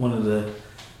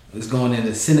it's going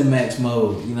into Cinemax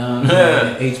mode. You know what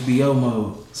I'm saying? HBO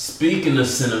mode. Speaking of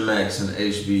Cinemax and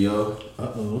HBO,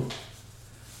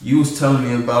 You was telling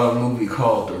me about a movie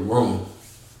called The Room.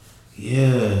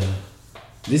 Yeah.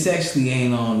 This actually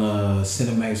ain't on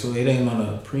Cinemax, so it ain't on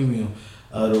a premium.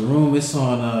 The Room, it's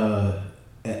on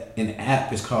an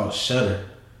app. It's called Shudder.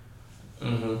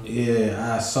 Mm-hmm.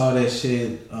 Yeah, I saw that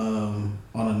shit on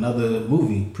another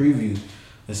movie preview,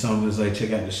 and someone was like,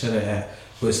 check out the Shudder app.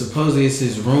 But supposedly it's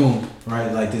this room,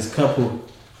 right? Like this couple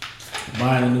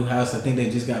buying a new house. I think they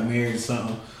just got married or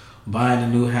something. Buying a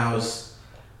new house.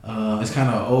 It's kind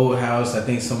of an old house. I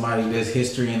think there's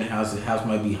history in the house. The house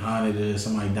might be haunted or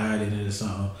somebody died in it or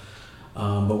something.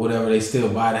 But whatever, they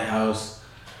still buy the house.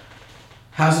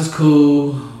 House is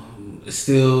cool.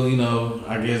 Still, you know,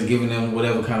 I guess giving them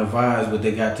whatever kind of vibes, but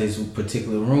they got this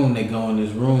particular room. They go in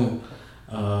this room.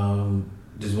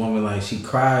 This woman, like, she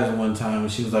cries one time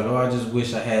and she was like, oh, I just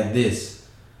wish I had this.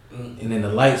 And then the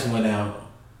lights went out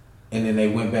and then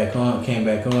they came back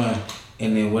on,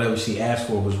 and then whatever she asked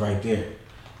for was right there.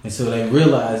 And so they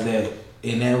realized that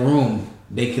in that room,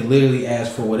 they could literally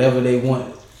ask for whatever they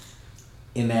want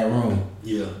in that room.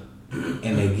 Yeah.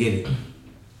 And they get it.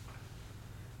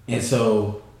 And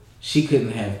so she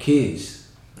couldn't have kids.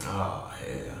 Oh,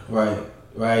 yeah. Right.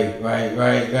 It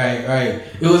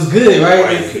was good, right?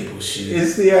 White people shit.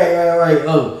 It's right.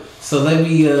 Oh, so let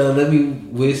me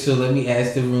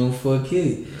ask the room for a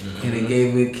kid. Mm-hmm. And they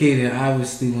gave me a kid, and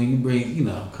obviously when you bring, you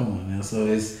know, come on now, so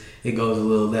it goes a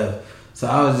little left. So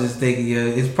I was just thinking,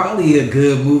 it's probably a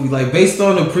good movie. Like based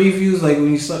on the previews, like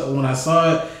when I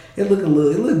saw it, it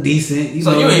looked decent. You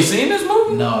ain't seen this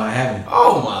movie? No, I haven't.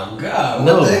 Oh my god!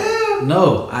 No. What the hell?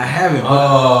 No, I haven't.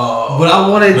 But I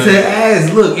wanted to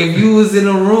ask. Look, if you was in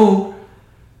a room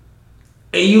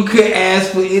and you could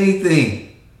ask for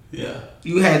anything,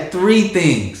 you had 3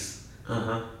 things.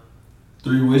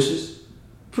 3 wishes.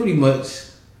 Pretty much.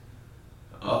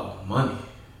 Oh, money,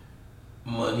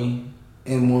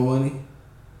 and more money.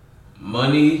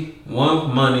 Money.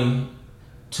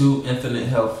 2, infinite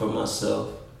health for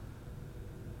myself.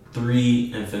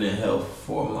 3, infinite health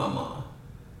for my mom.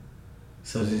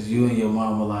 So just you and your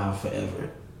mom alive forever.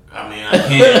 I mean, I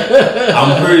can't.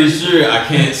 I'm pretty sure I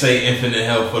can't say infinite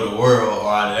health for the world, or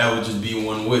that would just be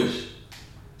 1 wish.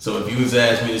 So if you was to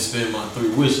ask me to spend my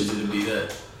 3 wishes, it'd be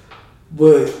that.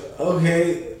 But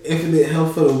okay, infinite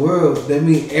health for the world. That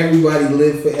means everybody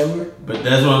live forever. But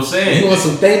that's what I'm saying. You want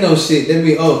some Thanos shit? That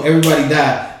means everybody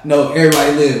died. No,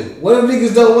 everybody live. What if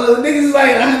niggas don't? What if niggas is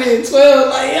like 112?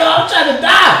 Like I'm trying to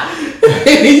die.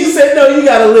 And you said no, you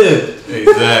gotta live.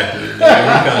 Exactly. What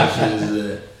kind of shit is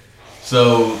that?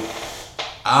 So,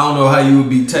 I don't know how you would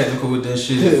be technical with that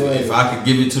shit. If I could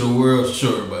give it to the world,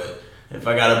 sure. But if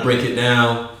I gotta break it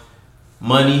down,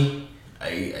 money,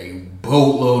 a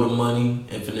boatload of money,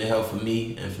 infinite health for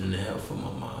me, infinite health for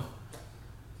my mom.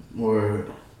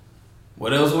 Word.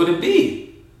 What else would it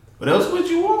be? What else would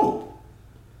you want?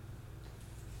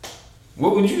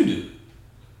 What would you do?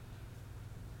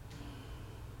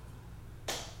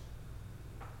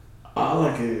 All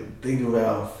I could think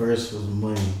about first was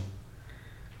money.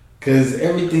 Cause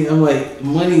everything, I'm like,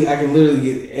 money, I can literally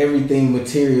get everything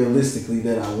materialistically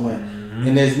that I want. Mm-hmm.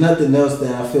 And there's nothing else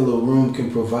that I feel a room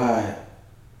can provide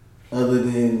other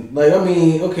than, like, I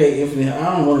mean, okay, infinite,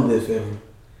 I don't want to live forever.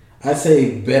 I'd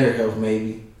say better health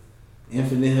maybe.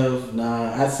 Infinite health,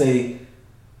 nah. I'd say,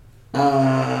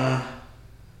 I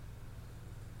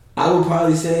would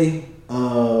probably say,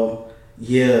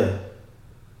 yeah,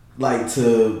 like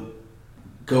to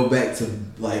go back to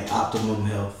like optimum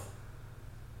health.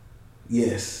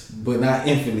 Yes, but not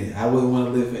infinite. I wouldn't want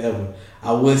to live forever.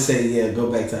 I would say, yeah, go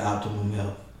back to optimum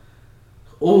health.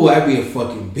 Ooh, I'd be a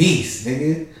fucking beast,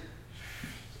 nigga.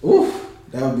 Ooh,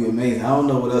 That would be amazing. I don't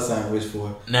know what else I wish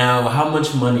for. Now, how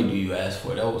much money do you ask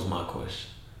for? That was my question.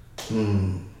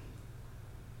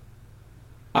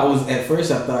 At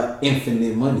first I thought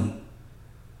infinite money.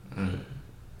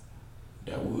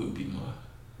 That would be my.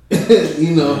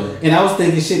 You know, and I was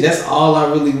thinking, shit, that's all I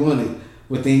really wanted.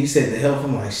 But then you said the health,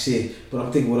 I'm like, shit. But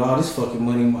I'm thinking with all this fucking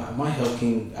money, my health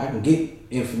I can get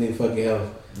infinite fucking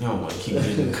health. You don't want to keep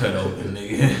getting cut open,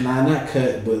 nigga. Nah, not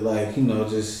cut, but like, you know,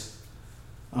 just,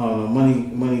 I don't know,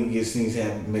 money gets things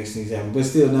happen, makes things happen. But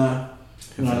still, not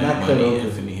money, cut open.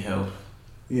 infinite health.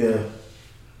 Yeah.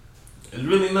 There's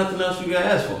really nothing else you gotta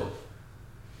ask for.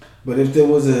 But if there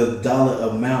was a dollar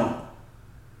amount,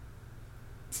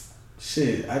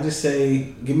 shit, I just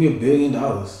say, give me $1 billion.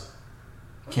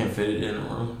 Can't fit it in a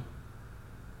room.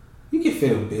 You can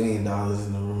fit $1 billion in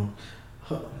a room.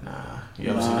 Nah. You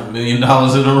ever seen $1 million in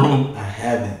a room? I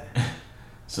haven't.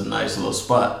 It's a nice little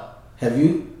spot. Have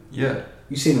you? Yeah.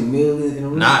 You seen $1 million in a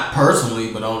room? Not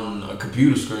personally, but on a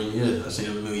computer screen, yeah. I seen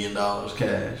 $1 million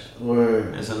cash.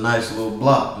 Word. It's a nice little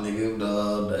block, nigga.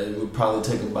 It would probably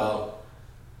take about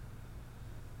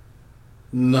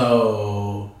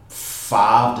No.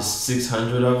 500 to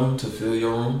 600 of them to fill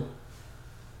your room.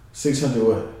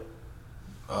 600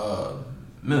 what?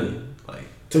 Million. Like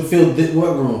To fill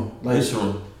what room? Like this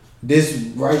room. This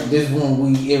room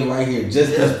we in right here.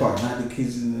 Just this part, not the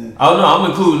kitchen. Oh no,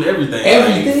 I'm including everything.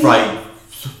 Everything? Like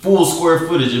full square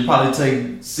footage. It probably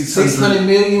take 600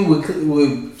 million would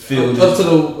fill up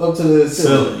to the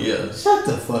ceiling. Yeah. Shut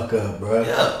the fuck up, bro.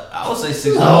 Yeah, I would say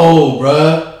 600. No,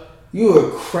 bro. You are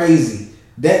crazy.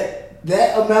 That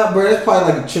amount, bro, that's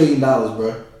probably like $1 trillion,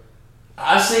 bro.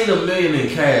 I seen $1 million in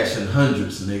cash in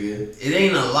hundreds, nigga. It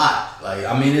ain't a lot. Like,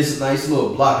 I mean, it's a nice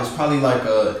little block. It's probably like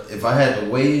if I had to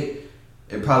weigh it,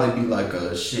 it'd probably be like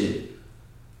a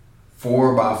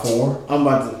 4x4. I'm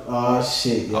about to,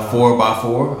 shit, y'all. A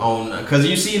 4x4 on, cause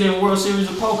you see it in World Series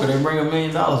of Poker, they bring $1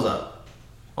 million out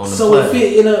on the so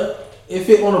platter. If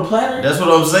it on a platter? That's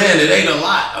what I'm saying. It ain't a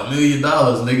lot. $1 million,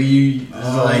 nigga.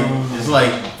 It's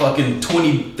like fucking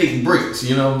 20 thick bricks.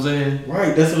 You know what I'm saying?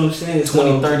 Right. That's what I'm saying.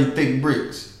 30 thick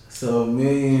bricks. So $1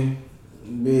 million,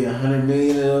 be 100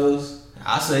 million of those.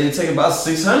 I say it take about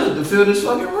 600 to fill this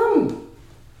fucking room.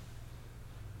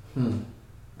 I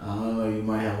don't know. You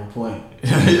might have a point.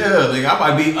 Yeah, nigga. I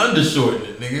might be undershorting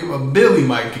it, nigga. But Billy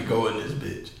might could go in this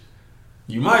bitch.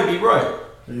 You might be right.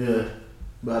 Yeah,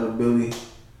 about $1 billion.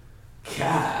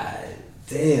 God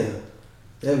damn.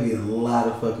 That'd be a lot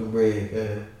of fucking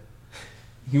bread.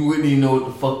 You wouldn't even know what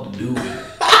the fuck to do with it.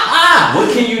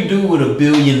 What can you do with $1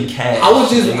 billion cash?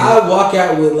 I'd walk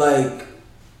out with like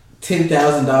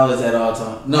 $10,000 at all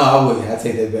times. No, I wouldn't. I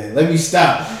take that back. Let me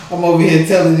stop. I'm over here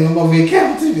telling you. I'm over here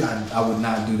capping to you. I would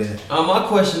not do that. My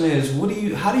question is,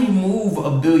 how do you move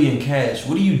 $1 billion cash?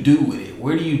 What do you do with it?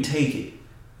 Where do you take it?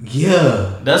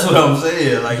 Yeah, that's what I'm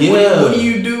saying. Like, what do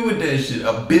you do with that shit?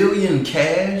 $1 billion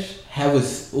cash?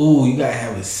 You gotta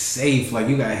have a safe. Like,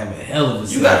 you gotta have a hell of a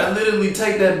safe. You gotta literally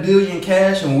take that $1 billion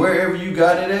cash and wherever you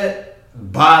got it at,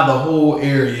 buy the whole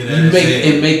area that you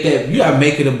gotta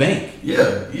make it a bank.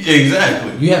 Yeah,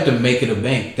 exactly. You have to make it a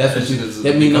bank. That's what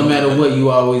that means. No matter what,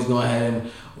 you always gonna have them.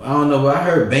 I don't know, but I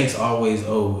heard banks always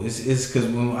owe. It's because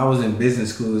when I was in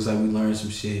business school, it's like we learned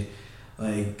some shit.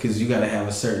 Like, because you got to have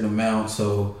a certain amount.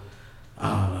 So,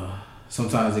 I don't know.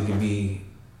 Sometimes it can be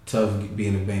tough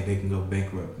being a bank. They can go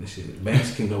bankrupt and shit.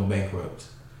 Banks can go bankrupt.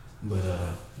 But,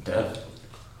 definitely.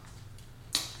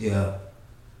 Yeah.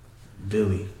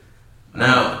 Billy.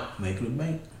 Now, make it a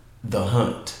bank. The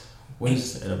Hunt. What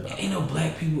is that about? Ain't no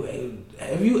black people.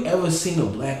 Have you ever seen a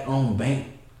black owned bank?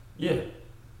 Yeah.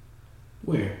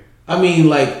 Where? I mean,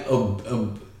 like,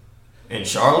 in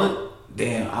Charlotte?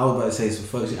 Damn, I was about to say some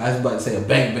fuck shit. I was about to say a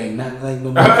bank, not like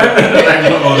no more.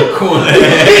 Like on the corner.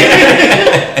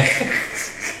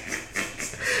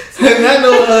 Not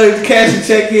no cash and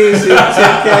check in shit,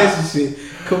 check cash and shit.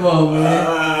 Come on,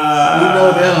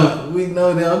 man. We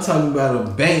know them. I'm talking about a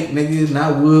bank, nigga,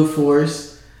 not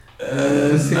Woodforce.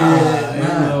 Ain't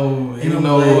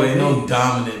no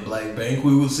dominant black bank.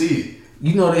 We will see it.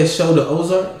 You know that show, The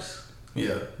Ozarks?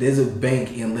 Yeah. There's a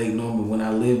bank in Lake Norman. When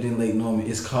I lived in Lake Norman,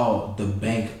 it's called the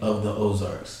Bank of the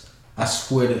Ozarks. I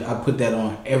swear that I put that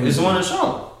on everything. It's the one in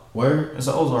Charlotte. Where? It's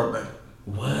an Ozark bank.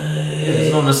 What? Yeah,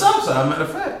 it's on the south side, matter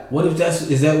of fact. What if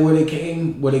is that where they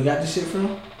came, where they got the shit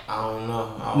from? I don't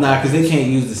know. Nah, because they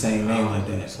can't use the same name like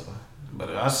that. So. But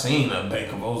I seen a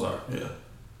Bank of Ozark. Yeah.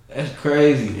 That's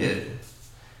crazy. Yeah.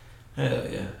 Hell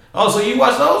yeah. Oh, so you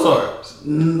watched the Ozarks?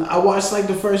 I watched like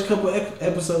the first couple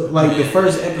episodes. Like the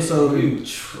first episode. You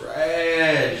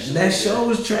trash. That show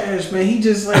was trash, man. He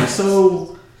just like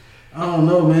so. I don't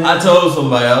know, man. I told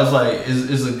somebody, I was like,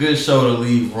 it's a good show to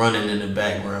leave running in the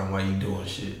background while you doing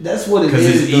shit. That's what it is. Because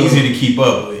it's easy to keep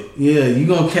up with. Yeah, you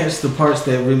gonna catch the parts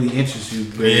that really interest you.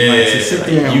 But Yeah, like, to sit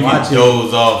there and you watch can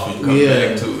doze off and come Yeah.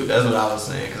 back to it. That's what I was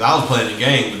saying. Because I was playing the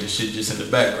game with the shit just in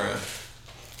the background.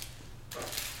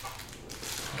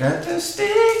 Got the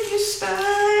sticky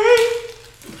stain,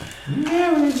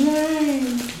 Mary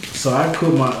Jane. So I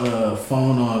put my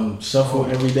phone on shuffle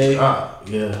every day.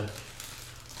 Yeah.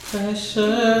 Pressure.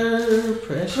 Under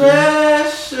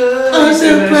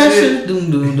Pressure. Doom,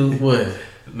 doom, doom. What?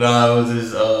 No, it was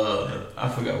this, I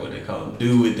forgot what they call him.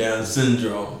 Dude with Down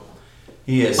syndrome.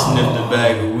 He had sniffed a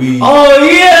bag of weed. Oh,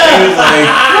 yeah! He was like,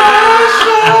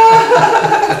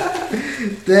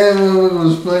 That one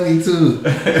was funny, too.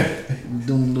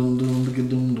 Doom, doom, doom, look at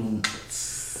doom, doom.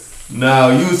 no,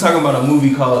 you was talking about a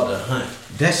movie called The Hunt.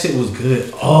 That shit was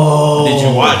good. Oh. Did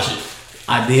you watch it?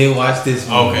 I did watch this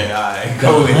movie. Okay, alright. The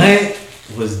Go ahead.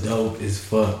 Hunt was dope as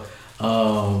fuck.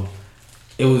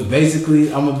 It was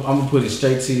basically, I'm gonna put it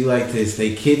straight to you like this.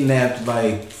 They kidnapped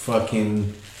like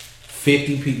fucking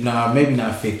 50 people. Nah, maybe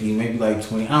not 50, maybe like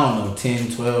 20. I don't know,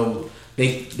 10, 12.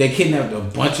 They kidnapped a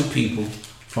bunch of people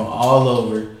from all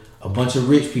over. A bunch of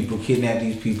rich people kidnapped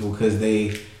these people because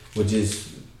they were just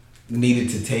needed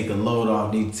to take a load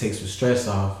off, needed to take some stress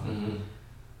off. Mm-hmm.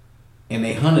 And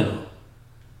they hunted them.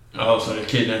 Oh, so they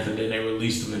kidnapped and then they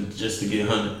released them just to get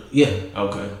hunted. Yeah.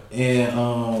 Okay.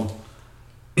 And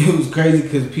it was crazy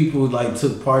because people like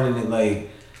took part in it. Like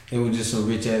they were just some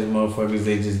rich ass motherfuckers.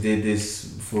 They just did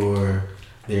this for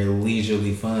their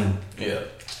leisurely fun. Yeah.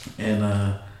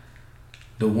 And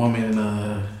the woman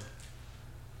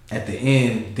at the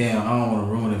end, damn, I don't want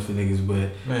to ruin it for niggas,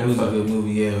 but Man, it was a fuck good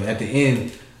movie. Yeah. At the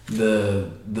end, the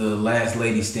last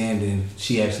lady standing,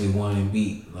 she actually won and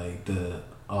beat like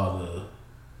all the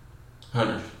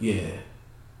Hunters. yeah.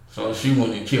 So she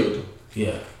went and killed them.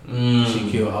 Yeah. Mm. She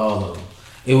killed all of them.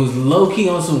 It was low key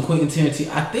on some Quentin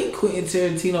Tarantino. I think Quentin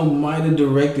Tarantino might have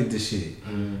directed the shit.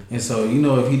 Mm. And so, you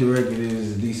know, if he directed it,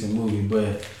 it's a decent movie.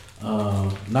 But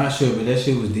not sure, but that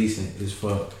shit was decent as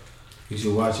fuck. You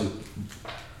should watch it.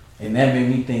 And that made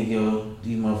me think, yo,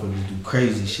 these motherfuckers do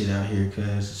crazy shit out here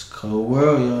because it's a cold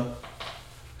world, yo.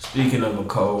 Speaking of a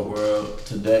cold world,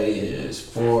 today is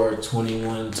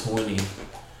 4/21/20.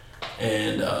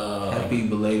 And Happy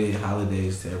belated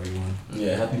holidays to everyone.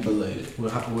 yeah, happy belated.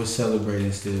 We're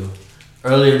celebrating still.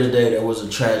 Earlier today, there was a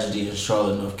tragedy in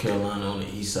Charlotte, North Carolina, on the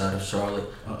east side of Charlotte.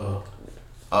 Uh-oh.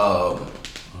 Oh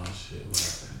shit, what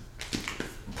happened?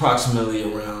 Approximately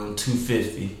around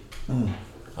 2:50,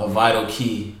 a vital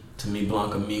key to Mi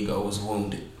Blanca Amigo was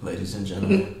wounded, ladies and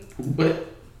gentlemen. What?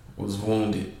 Was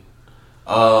wounded.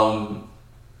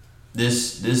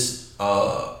 This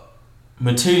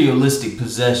materialistic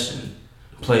possession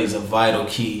plays a vital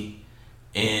key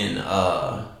in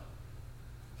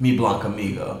Mi Blanca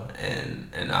Amigo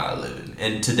and our living.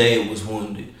 And today it was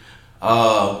wounded.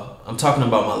 I'm talking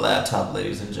about my laptop,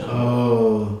 ladies and gentlemen.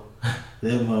 Oh,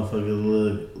 that motherfucker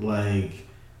looked like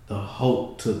the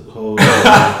Hulk took hold of it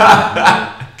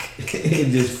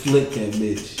and just flicked that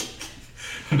bitch.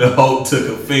 The Hulk took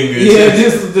a finger. Yeah,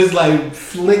 just like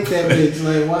flick that bitch.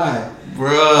 Like, why?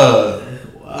 Bruh.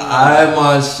 I had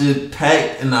my shit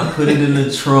packed and I put it in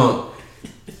the trunk.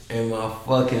 And my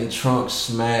fucking trunk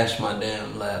smashed my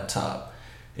damn laptop.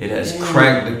 It has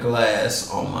cracked the glass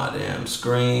on my damn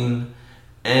screen.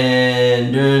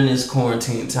 And during this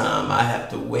quarantine time, I have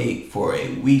to wait for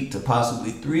a week to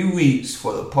possibly 3 weeks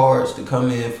for the parts to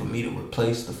come in for me to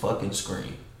replace the fucking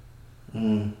screen.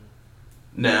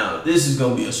 Now, this is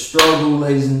going to be a struggle,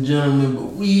 ladies and gentlemen,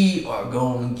 but we are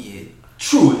going to get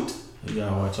through it. You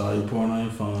gotta watch all your porn on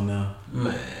your phone now.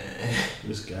 Man.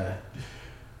 This guy.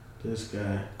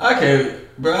 I can't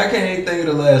even think of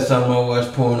the last time I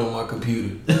watched porn on my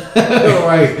computer.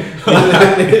 Right.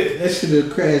 That should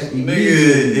have crashed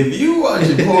immediately. Nigga, if you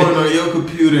watching porn on your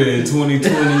computer in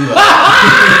 2020,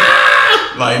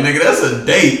 like nigga, that's a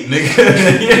date,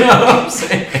 nigga. You know what I'm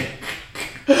saying?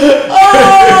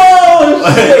 Oh,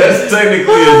 like, shit. that's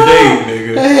technically a date,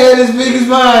 nigga. That head as big as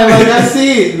mine. Like, I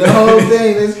see it. The whole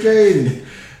thing. That's crazy.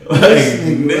 Like,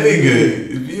 nigga,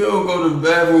 if you don't go to the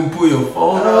bathroom and pull your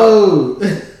phone out. Oh.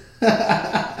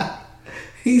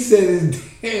 He said it's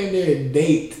damn near a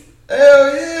date.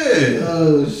 Hell yeah.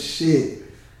 Oh, shit.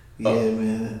 Yeah,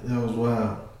 man. That was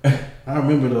wild. I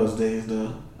remember those days,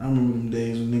 though. I remember them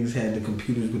days when niggas had the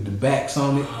computers with the backs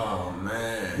on it. Oh,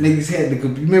 man. Niggas had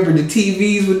remember the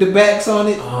TVs with the backs on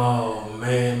it? Oh,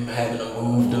 man. Having to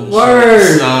move them Word.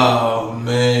 shits. Oh,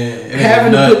 man.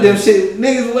 Having to put them shit.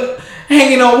 Niggas, what?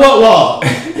 Hanging on what wall?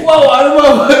 Whoa, the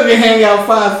motherfucker hang out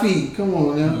 5 feet. Come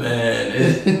on now. Man,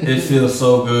 it feels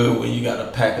so good when you got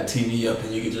to pack a TV up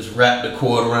and you can just wrap the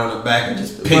cord around the back and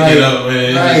just pick it up,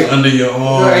 man. It's just under your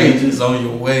arm, just on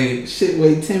your way. Shit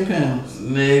weigh 10 pounds,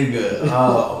 nigga.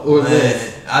 Oh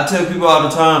man, I tell people all the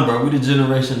time, bro. We the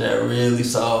generation that really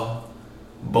saw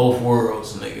both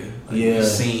worlds, nigga. Like, we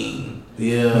seen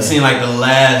like the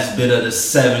last bit of the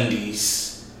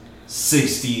 70s,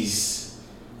 60s,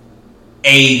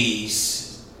 80s.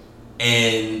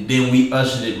 And then we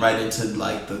ushered it right into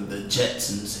like the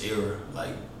Jetsons era.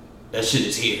 Like that shit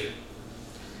is here.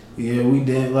 Yeah, we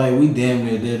damn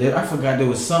near did. I forgot there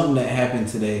was something that happened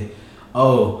today.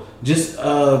 Oh, just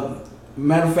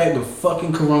matter of fact, the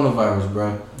fucking coronavirus,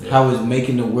 bro. Yeah. How it's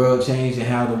making the world change and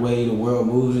how the way the world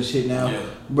moves and shit now,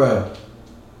 bro.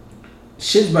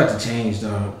 Shit's about to change,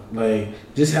 dog. Like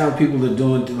just how people are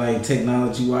doing, like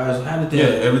technology wise. How did that?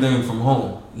 Yeah, everything from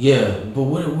home. Yeah, but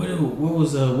where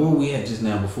were we at just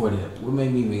now before that? What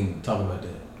made me even talk about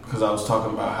that? Because I was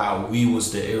talking about how we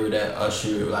was the era that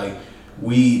ushered, like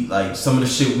we like some of the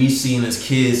shit we seen as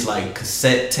kids, like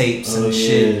cassette tapes and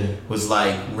shit was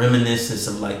like reminiscence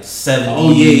of like 70s.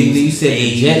 Oh yeah, you said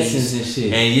 80s, the Jetsons and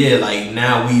shit. And like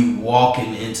now we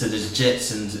walking into this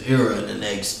Jetsons era in the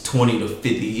next 20 to 50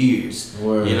 years.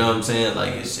 Word. You know what I'm saying?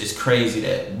 Like it's crazy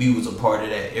that we was a part of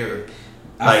that era.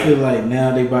 I feel like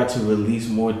now they about to release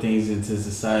more things into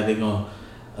society. They're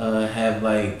gonna have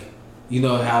like, you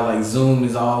know how like Zoom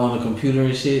is all on the computer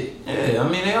and shit. Yeah, I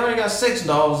mean they already got sex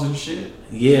dolls and shit.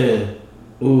 Yeah,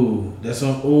 that's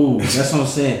what I'm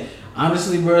saying.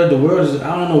 Honestly, bro, the world is.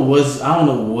 I don't know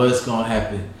what's gonna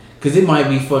happen. Cause it might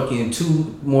be fucking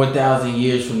 2,000 more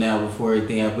years from now before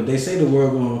everything happens. But they say the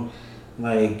world gonna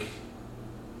like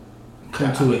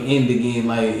come to an end again,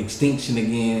 like extinction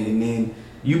again, and then.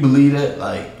 You believe that?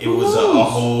 Like, it was a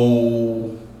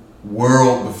whole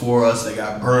world before us that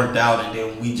got burnt out and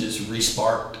then we just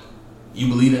resparked. You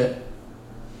believe that?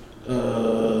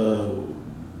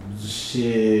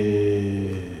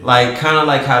 Shit. Like, kind of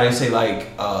like how they say,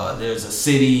 like, there's a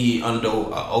city under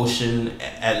ocean,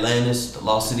 Atlantis, the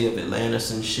lost city of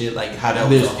Atlantis and shit. Like, how that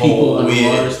was a whole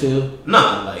weird. Still?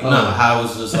 Nah, how it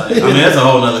was just like, I mean, that's a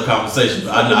whole nother conversation.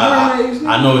 But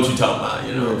I know what you're talking about,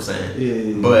 you know what I'm saying?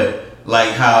 Yeah. But,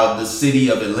 like how the city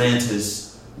of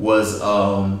Atlantis was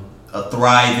a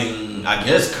thriving, I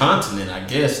guess, continent,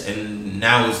 and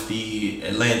now it's the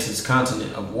Atlantis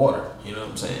continent of water. You know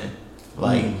what I'm saying?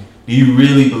 Like, do you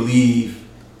really believe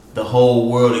the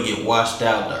whole world will get washed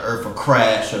out, the earth will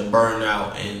crash or burn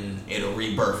out, and it'll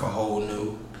rebirth a whole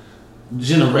new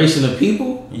generation of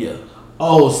people? Yeah.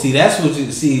 Oh, see, that's what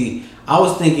you see. I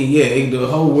was thinking, the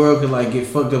whole world could like get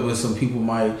fucked up and some people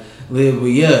might live,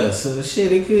 but so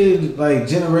shit, it could like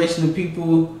generation of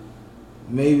people,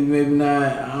 maybe not.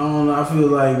 I don't know. I feel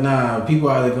like people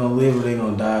are either gonna live or they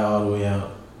gonna die all the way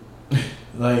out.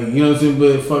 Like, you know what I'm saying?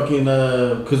 But fucking,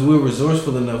 cause we're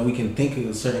resourceful enough, we can think in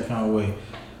a certain kind of way,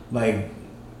 like,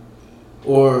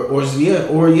 or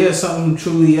something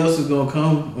truly else is gonna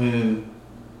come, and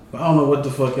I don't know what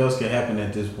the fuck else could happen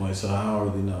at this point. So I don't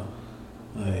really know.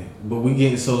 Like, but we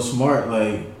getting so smart,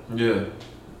 like, yeah.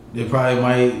 They probably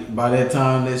might, by that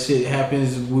time that shit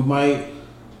happens, we might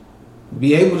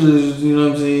be able to, you know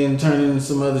what I'm saying, turn into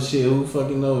some other shit. Who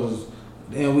fucking knows?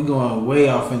 Damn, we going way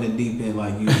off in the deep end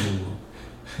like usual.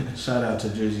 Shout out to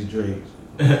Jersey Drake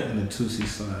and the Tootsie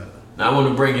Slide. Now I want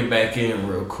to bring it back in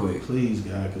real quick. Please,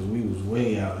 God, because we was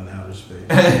way out in outer space.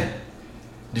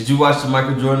 Did you watch the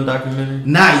Michael Jordan documentary?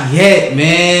 Not yet,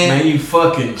 man. Man, you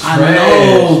fucking trash. I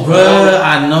know, bruh.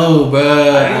 I know.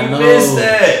 Missed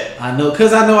that. I know,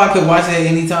 cause I know I could watch it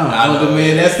anytime. I know,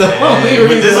 man. That's the only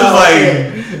reason.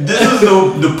 But this is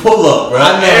the pull up, bro.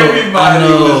 Everybody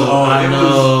was on. I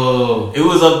know. It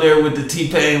was up there with the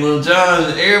T-Pain, Lil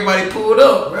Jon. Everybody pulled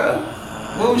up, bro.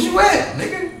 Where was you at,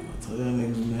 nigga?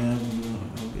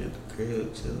 I'll be at the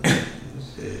crib chilling.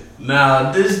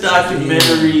 Now this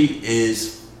documentary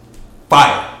is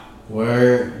fire.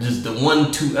 Word. Just the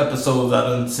 1-2 episodes I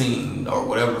done seen or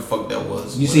whatever the fuck that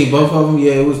was. You seen both of them?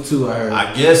 Yeah, it was 2. I heard.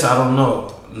 I guess I don't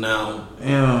know now.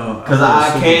 Yeah. Cause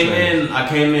I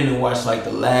came in and watched like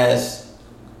the last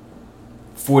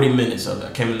 40 minutes of it.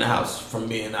 I came in the house from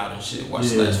being out and shit. Watched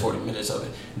the last 40 minutes of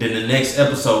it. Then the next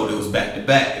episode it was back to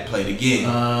back. It played again.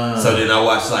 So then I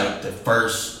watched like the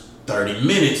first 30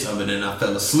 minutes of it and I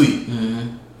fell asleep.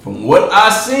 Mm-hmm. From what I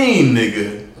seen,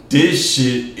 nigga, this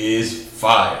shit is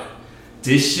fire.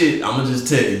 This shit, I'ma just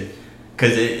tell you,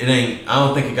 cause it ain't. I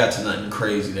don't think it got to nothing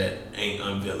crazy that ain't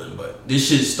unveiling. But this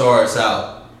shit starts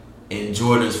out in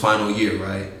Jordan's final year,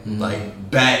 right? Mm-hmm. Like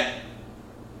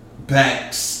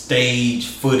backstage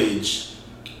footage.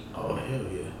 Oh hell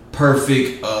yeah!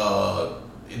 Perfect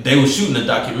they were shooting a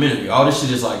documentary. All this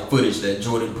shit is like footage that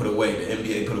Jordan put away, the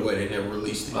NBA put away. They never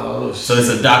released it. Oh, so it's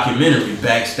a documentary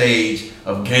backstage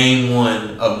of Game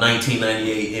 1 of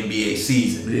 1998 NBA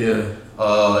season. Yeah.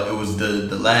 It was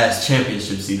the last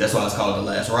championship season. That's why it's called The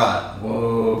Last Ride.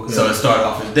 Whoa. Okay. So it started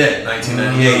off as that,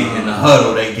 1998. In the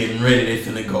huddle, they getting ready. They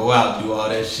finna go out, do all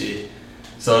that shit.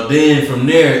 So then from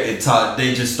there,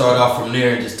 they just start off from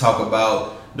there and just talk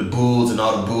about the Bulls and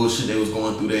all the bullshit they was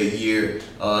going through that year.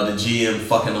 The GM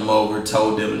fucking them over,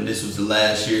 told them this was the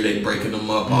last year, they breaking them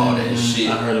up, all that shit.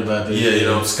 I heard about that. Yeah, you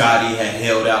know, Scotty had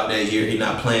held out that year. He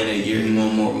not playing that year. He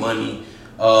want more money.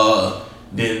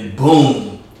 Then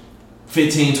boom,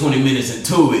 15, 20 minutes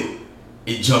into it,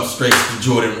 it jumped straight to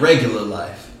Jordan regular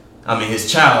life. I mean,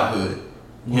 his childhood.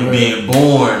 Him being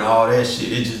born, all that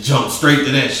shit. It just jumped straight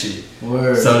to that shit.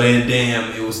 Word. So then,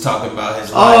 damn, it was talking about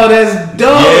his life. Oh, that's dope.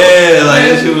 Yeah, like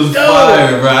that shit was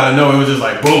fire, bro. I don't know. It was just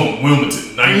like, boom,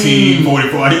 Wilmington,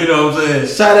 1944. You know what I'm saying?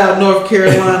 Shout out North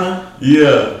Carolina.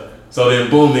 Yeah. So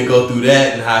then, boom, they go through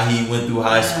that and how he went through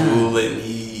high school and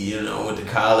he, you know, went to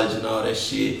college and all that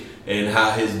shit. And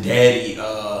how his daddy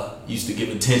used to give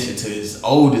attention to his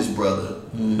oldest brother,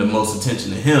 the most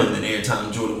attention to him. And every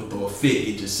time Jordan would throw a fit,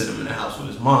 he'd just sit him in the house with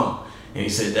his mom. And he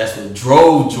said that's what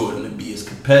drove Jordan to be as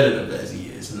competitive as he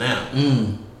is now.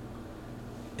 And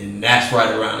that's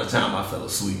right around the time I fell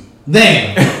asleep.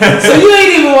 Damn. So you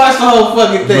ain't even watched the whole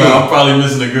fucking thing. Bro, I'm probably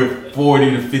missing a good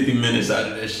 40 to 50 minutes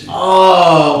out of that shit.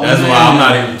 Oh, that's why I'm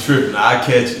not even tripping. I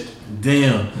catch it.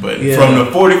 Damn. But from the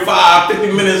 45,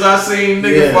 50 minutes I seen,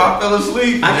 nigga, before I fell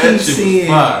asleep, I keep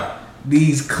seeing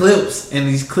these clips, and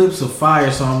these clips are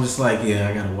fire, so I'm just like, yeah,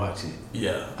 I gotta watch it.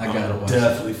 Yeah. I gotta watch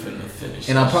definitely it. Finna finish.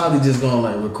 And I'm probably just gonna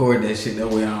like record that shit, that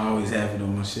way I always have it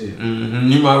on my shit.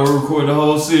 You might record the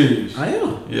whole series. I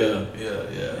am. Yeah.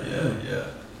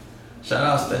 Shout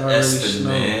outs to Espen,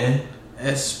 man.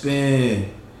 Espen.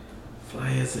 Fly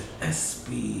as an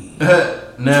SP.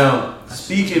 Now,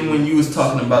 speaking when you was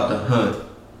talking about the hunt,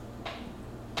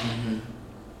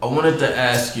 I wanted to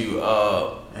ask you,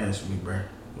 ask me, bro.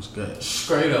 What's good?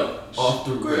 Straight up, off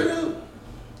the rip.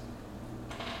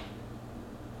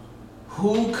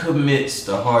 Who commits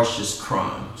the harshest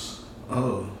crimes?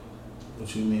 Oh,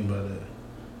 what you mean by that?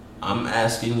 I'm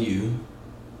asking you,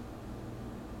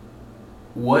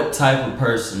 what type of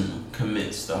person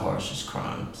commits the harshest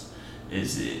crimes?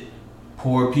 Is it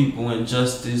poor people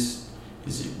injustice?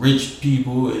 Is it rich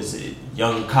people? Is it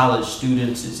young college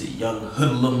students? Is it young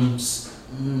hoodlums?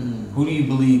 Who do you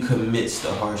believe commits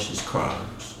the harshest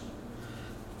crimes?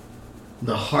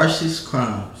 The harshest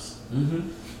crimes?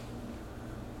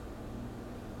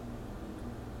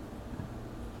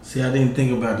 See, I didn't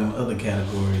think about them other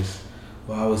categories.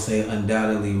 Well, I would say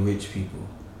undoubtedly rich people.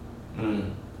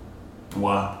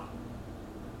 Why?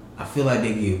 I feel like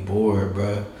they get bored,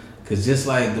 bro. Cause just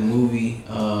like the movie,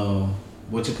 The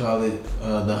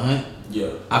Hunt.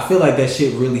 Yeah. I feel like that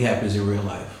shit really happens in real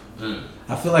life.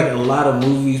 I feel like a lot of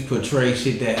movies portray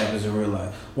shit that happens in real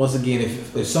life. Once again,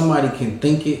 if somebody can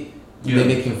think it, then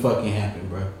it can fucking happen,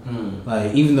 bro.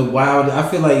 Like even I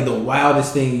feel like the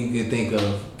wildest thing you could think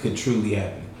of could truly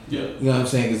happen. Yeah. You know what I'm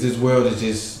saying? Because this world is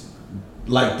just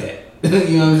like that.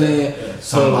 You know what I'm saying? Yeah,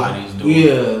 somebody's doing it.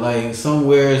 Yeah, like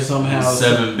somewhere, somehow.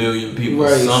 7 billion people.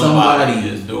 Right, somebody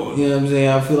is doing it. You know what I'm saying?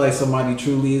 I feel like somebody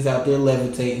truly is out there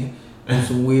levitating on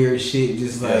some weird shit,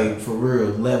 just like for real,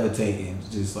 levitating.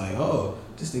 Just like, oh,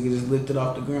 this nigga just lifted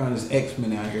off the ground. There's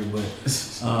X-Men out here. But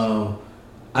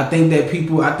I think it's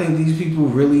people out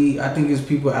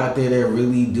there that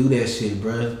really do that shit,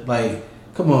 bro. Like,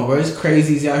 come on, bro. It's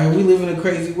crazies out here. We live in a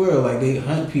crazy world. Like, they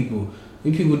hunt people.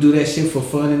 These people do that shit for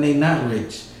fun and they not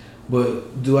rich. But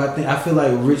I feel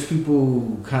like rich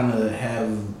people kind of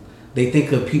they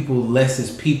think of people less as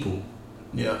people.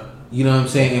 Yeah. You know what I'm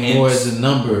saying? And ants, more as a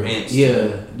number. Ants.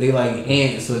 Yeah. They like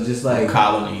ants or just like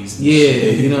colonies.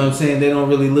 Yeah. You know what I'm saying? They don't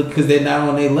really look because they're not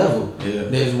on their level. Yeah.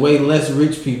 There's way less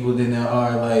rich people than there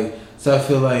are like, so I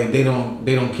feel like they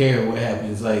don't care what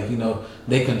happens. Like, you know,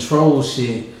 they control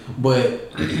shit,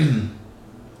 but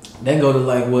that go to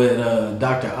like what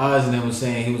Dr. Oz and them was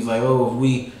saying. He was like, oh, if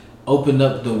we open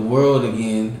up the world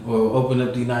again or open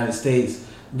up the United States,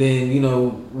 then, you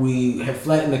know, we have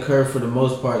flattened the curve for the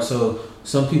most part. So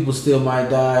some people still might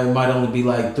die. It might only be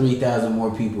like 3,000 more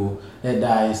people that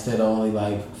die instead of only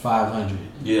like 500.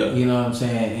 Yeah. You know what I'm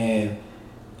saying? And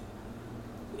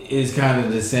it's kind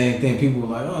of the same thing. People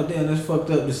are like, oh, damn, that's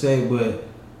fucked up to say, but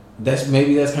that's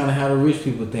kind of how the rich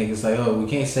people think. It's like, oh, we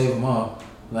can't save them all.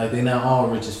 Like, they're not all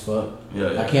rich as fuck.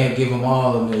 Yeah. I can't give them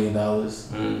all $1 million.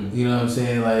 You know what I'm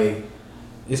saying? Like,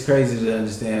 it's crazy to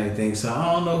understand anything. So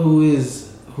I don't know who is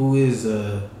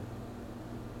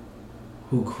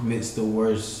who commits the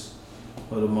worst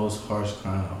or the most harsh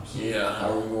crimes. Yeah,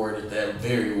 I rewarded that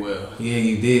very well. Yeah,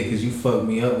 you did, because you fucked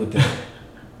me up with that.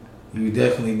 You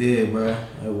definitely did, bro. Like,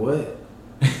 what?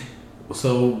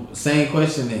 So, same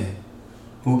question then.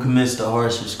 Who commits the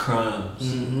harshest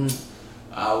crimes? Mm-hmm.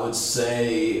 I would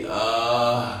say,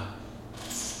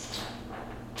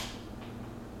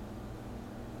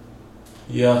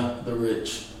 yeah, the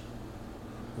rich.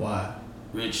 Why?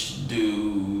 Rich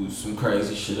do some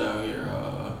crazy shit out here.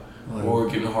 Like,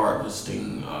 Organ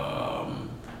harvesting,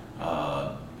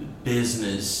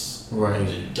 business, right?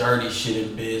 the dirty shit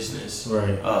in business,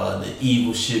 Right. The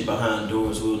evil shit behind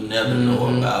doors we'll never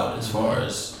know about, as far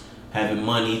as having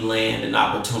money, land, and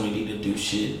opportunity to do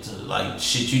shit, like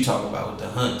shit you talk about with the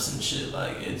hunts and shit.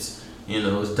 Like, it's,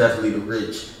 it's definitely the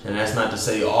rich, and that's not to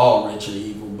say all rich are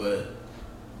evil, but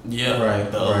yeah, Right.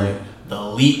 The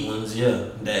elite ones, yeah,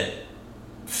 that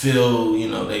feel,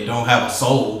 they don't have a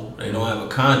soul, they don't have a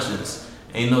conscience.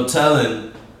 Ain't no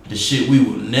telling the shit we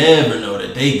will never know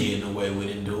that they getting away with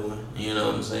and doing. You know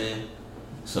what I'm saying?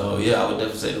 So yeah, I would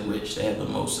definitely say the rich. They have the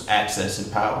most access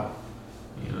and power.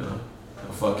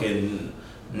 A fucking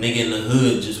nigga in the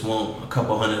hood just want a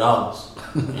couple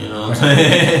 $100. You know what I'm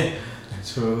saying?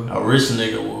 True. A rich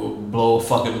nigga will blow a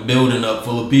fucking building up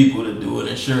full of people to do an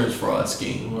insurance fraud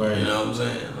scheme. Right. You know what I'm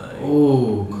saying? Like,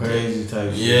 ooh, crazy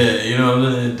type shit. yeah, you know what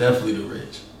I'm saying? Definitely the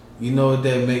rich. You know what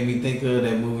that make me think of?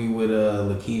 That movie with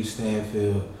Lakeith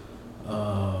Stanfield.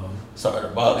 Sorry to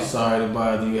bother you. Sorry to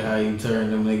bother you. How you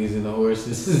turn them niggas into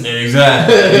horses?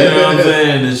 Exactly. You know what I'm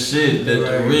saying? The shit that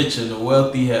Right. the rich and the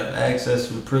wealthy have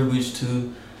access and privilege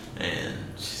to, and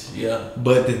yeah.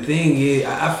 But the thing is,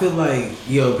 I feel like,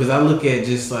 because I look at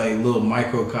just like little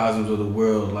microcosms of the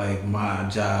world, like my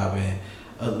job and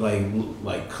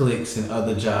like clicks and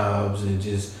other jobs and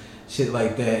just shit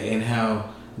like that, and how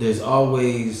there's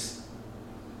always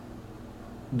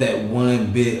that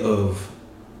one bit of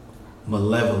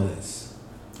malevolence.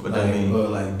 What that mean? Or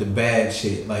like the bad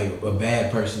shit, like a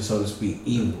bad person, so to speak,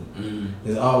 evil. Mm.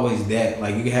 There's always that.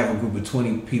 Like, you can have a group of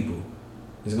 20 people.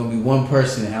 There's gonna be one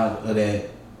person out of that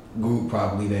group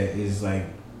probably that is like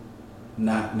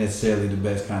not necessarily the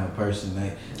best kind of person.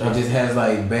 Like, that just has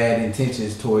like bad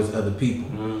intentions towards other people.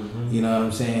 Mm-hmm. You know what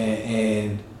I'm saying?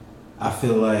 And I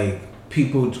feel like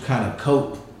people kind of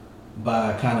cope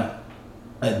by kind of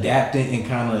adapting and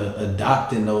kind of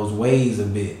adopting those ways a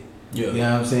bit. Yeah. You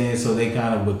know what I'm saying? So they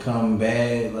kind of become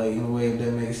bad, like, in a way, if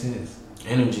that makes sense.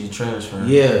 Energy transfer.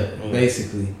 Yeah,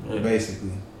 basically. Yeah.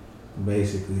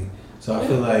 Basically. So I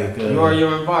feel like... you are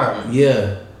your environment.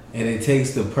 Yeah. And it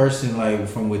takes the person, like,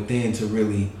 from within to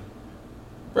really...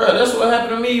 Bro, that's what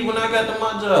happened to me when I got to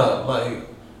my job. Like,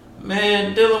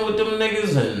 man, dealing with them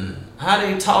niggas and how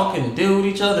they talk and deal with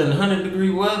each other in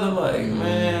 100-degree weather, like,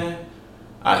 man,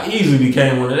 I easily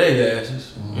became one of their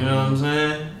asses. You know what I'm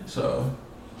saying? So,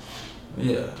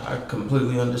 yeah, I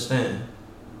completely understand.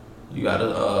 You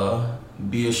gotta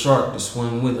be a shark to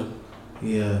swim with them.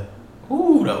 Yeah.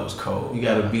 Ooh, that was cold. You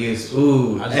gotta be a...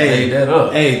 Ooh. I just made that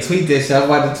up. Hey, tweet that shit. I'm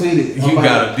about to tweet it. You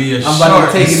gotta be a I'm about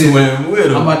shark to take to it swim with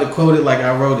them. I'm about to quote it like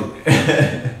I wrote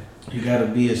it. You gotta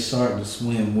be a shark to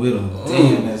swim with them.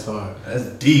 Damn, that's hard. That's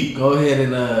deep. Go ahead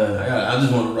and I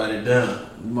just want to write it down.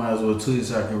 you might as well tweet it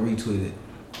so I can retweet it.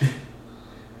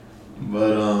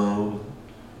 But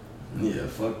yeah,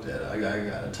 fuck that. I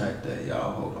gotta type that.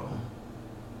 Y'all hold on.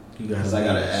 You gotta 'Cause I be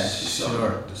gotta a ask you something.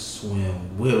 shark to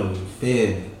swim with them. You feel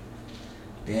me?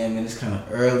 Damn, man, it's kind of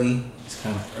early.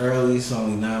 It's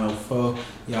only 9:04.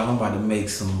 Y'all, I'm about to make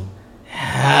some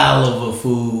hell of a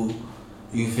food.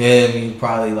 You feel me?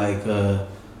 Probably like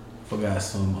forgot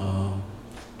some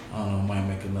I don't know, might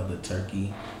make another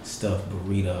turkey stuffed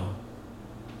burrito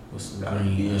with some Gotta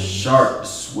green be a onions. shark to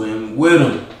swim with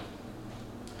them.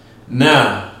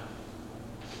 Now,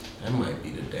 that might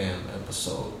be the damn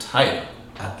episode title.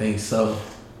 I think so.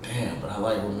 Damn, but I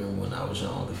like remember when I was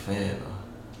your only fan.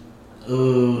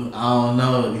 Ooh, I don't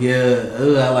know. Yeah,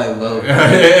 I like both.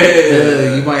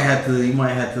 You might have to.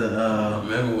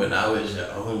 Remember when I was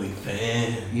your only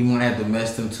fan? You might have to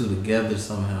mesh them two together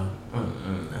somehow.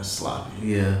 That's sloppy.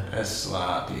 Yeah. That's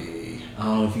sloppy. I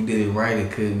don't know if you did it right.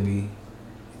 It could be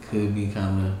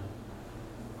kind of.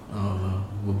 I don't know.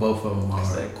 But both of them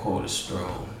are. That quote is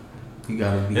strong. You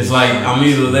gotta be. It's like I'm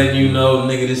either letting you know,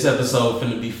 nigga, this episode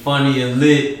finna be funny and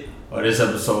lit, or this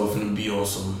episode finna be on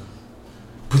some.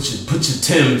 Put your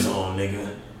Timbs on,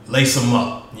 nigga. Lace them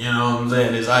up. You know what I'm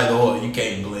saying? It's either or. You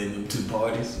can't blend them two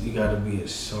parties. You gotta be a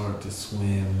shark to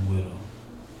swim with them.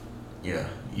 Yeah,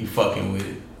 you fucking with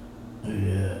it.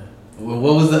 Yeah. Well,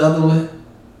 what was the other one?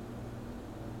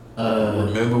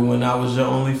 Remember when I was your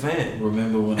only fan?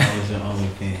 Remember when I was your only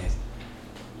fan?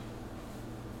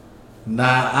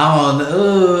 Nah, I don't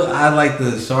know. I like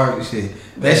the shark shit.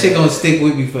 That shit gonna stick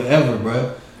with me forever,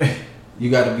 bro. You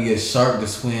gotta be a shark to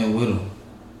swim with them.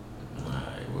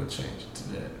 Alright, we'll change it to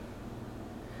that.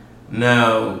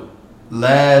 Now,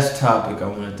 last topic I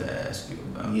wanted to ask you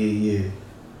about. Yeah.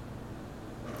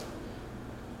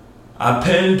 I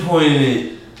pinpointed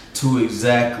it to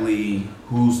exactly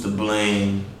who's to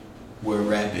blame where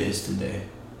rap is today.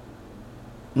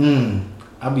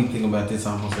 I be thinking about this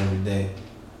almost every day.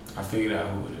 I figured out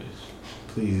who it is.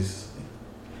 Please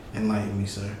enlighten me,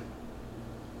 sir.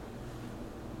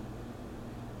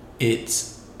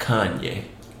 It's Kanye.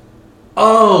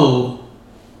 Oh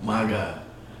my God.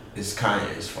 It's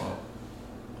Kanye's fault.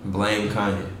 Blame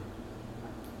Kanye.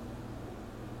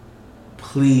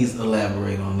 Please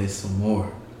elaborate on this some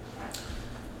more.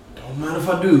 Don't mind if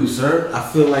I do, sir. I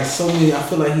feel like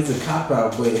he's a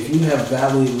cop-out, but if you have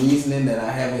valid reasoning that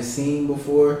I haven't seen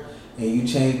before and you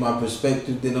change my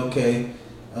perspective, then okay,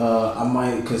 I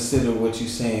might consider what you're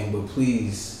saying, but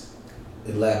please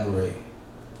elaborate.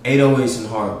 808s and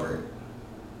Heartbreak.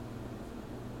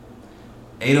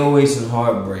 808s and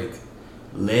Heartbreak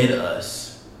led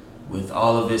us with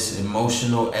all of its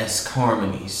emotional-esque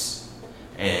harmonies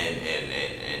and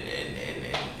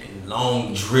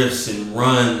long drifts and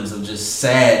runs of just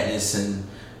sadness and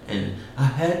I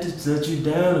had to touch you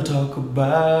down to talk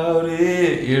about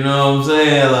it. You know what I'm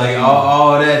saying? Like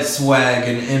all that swag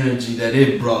and energy that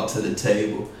it brought to the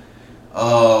table.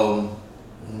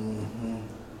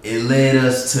 It led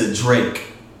us to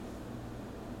Drake,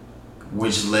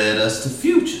 which led us to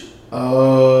Future.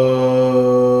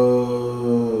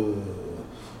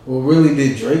 Well, really,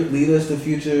 did Drake lead us to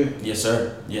Future? Yes,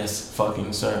 sir. Yes,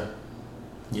 fucking sir.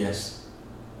 Yes.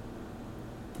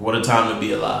 What a time to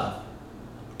be alive.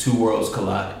 Two worlds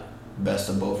collided. Best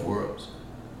of both worlds.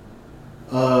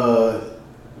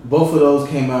 Both of those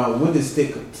came out. When did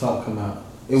Stick Talk come out?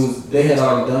 They had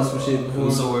already done some shit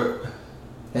before.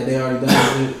 Had they already done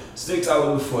some shit? Stick Talk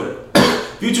was before that.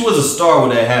 Future was a star when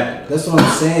that happened. That's what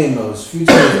I'm saying though.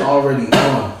 Future was already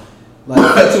on.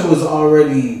 Like Future was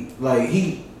already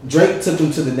Drake took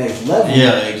him to the next level.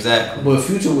 Yeah, exactly. But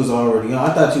Future was already on.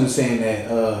 I thought you were saying that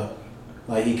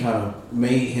like he kind of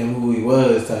made him who he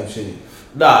was type shit.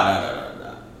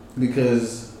 Nah.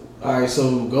 Because alright,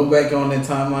 so go back on that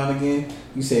timeline again.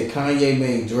 You said Kanye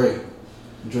made Drake.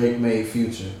 Drake made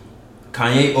Future.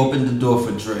 Kanye opened the door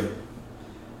for Drake.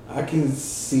 I can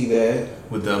see that.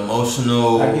 With the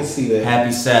emotional, I can see that. Happy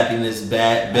sappiness,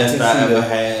 best I ever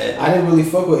had. I didn't really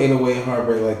fuck with 808 and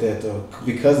Heartbreak like that though,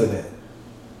 because of that.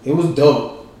 It was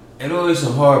dope. 808s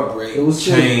and Heartbreak It was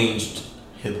changed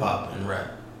hip hop and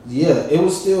rap. Yeah, it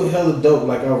was still hella dope.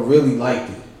 Like I really liked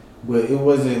it, but it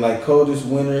wasn't like Coldest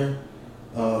Winter,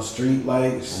 Street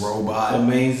Lights, Robot,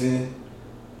 amazing,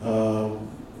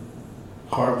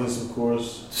 Heartless of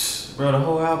course. Bro, the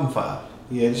whole album fire.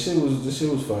 Yeah, the shit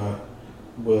was fire,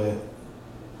 but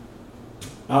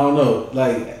I don't know.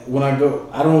 Like when I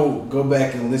don't go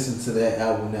back and listen to that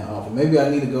album that often. Maybe I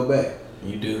need to go back.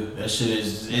 You do. That shit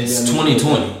it's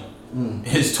 2020.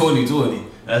 It's 2020.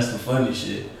 That's the funny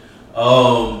shit.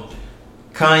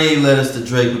 Kanye led us to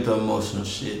Drake with the emotional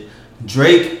shit.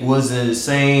 Drake was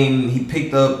insane. He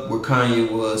picked up where Kanye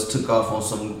was, took off on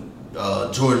some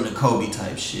Jordan and Kobe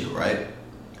type shit, right?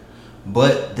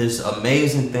 But this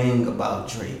amazing thing about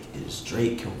Drake is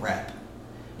Drake can rap.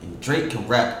 And Drake can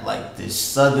rap like this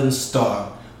southern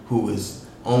star who is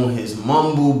on his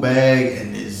mumble bag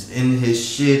and is in his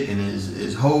shit and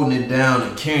is holding it down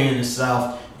and carrying the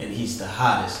South, and he's the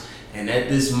hottest. And at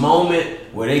this moment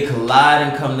where they collide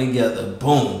and come together,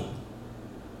 boom,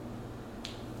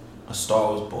 a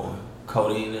star was born.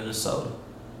 Codeine and a soda.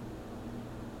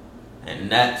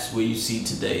 And that's where you see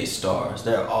today's stars.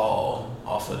 They're all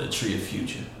off of the tree of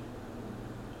Future.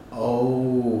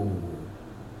 Oh,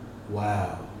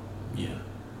 wow. Yeah.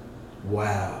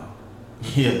 Wow.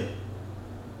 Yeah.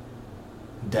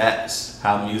 That's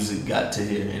how music got to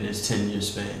here in its 10-year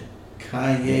span.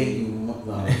 Kanye, no,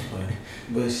 that's funny.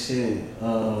 But shit.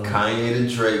 Kanye to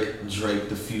Drake, Drake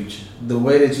to Future. The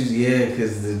way that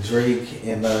because the Drake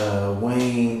and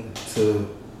Wayne to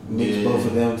mix both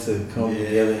of them to come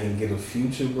together and get a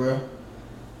Future, bro.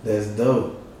 That's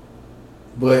dope.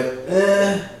 But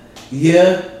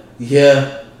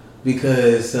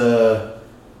because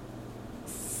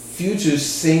Future's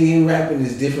singing, rapping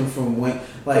is different from Wayne.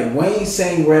 Like Wayne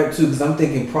sang rap too, because I'm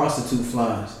thinking Prostitute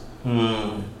Flies.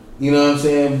 You know what I'm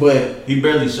saying? But he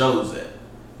barely shows that.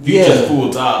 Future's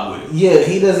full time with it. Yeah,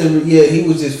 he doesn't. Yeah, he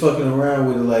was just fucking around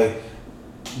with it, like.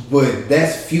 But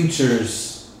that's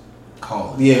Future's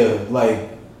call. Yeah,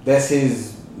 like that's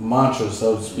his mantra,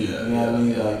 so to speak. Yeah, you know what I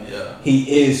mean? yeah, Like yeah.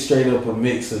 he is straight up a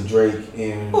mix of Drake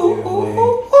and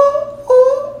Wayne.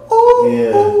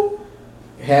 Yeah.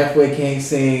 Halfway can't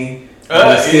sing.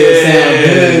 But it still sound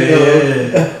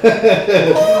good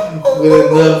though.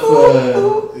 With enough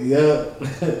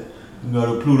You got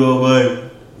a Pluto, baby.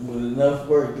 with enough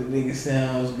work, the nigga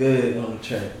sounds good on the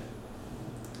track.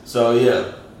 So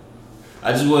yeah,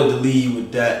 I just wanted to leave you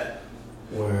with that.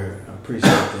 Word, I appreciate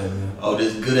that, man. Oh,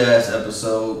 this good ass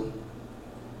episode.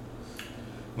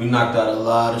 We knocked out a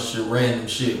lot of shit, random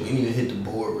shit. We need to hit the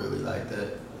board really like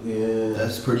that. Yeah,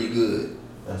 That's pretty good.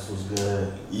 that's what's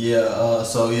good. Yeah.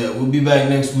 So yeah, we'll be back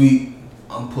next week.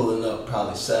 I'm pulling up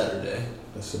probably Saturday.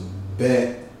 That's a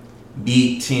bet.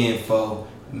 Beat 10-4.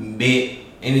 Bet.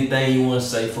 Anything you want to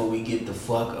say before we get the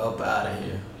fuck up out of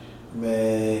here?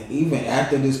 Man, even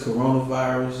after this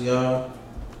coronavirus, y'all,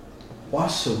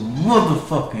 wash your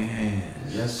motherfucking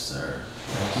hands. Yes, sir.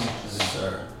 Yes,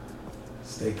 sir.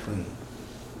 Stay clean.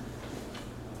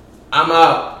 I'm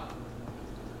out.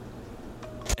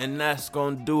 And that's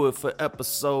gonna do it for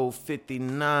episode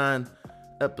 59.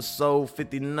 Episode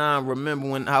 59. Remember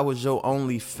when I was your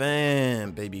only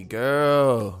fan, baby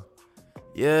girl.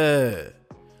 Yeah.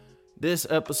 This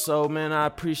episode, man, I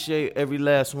appreciate every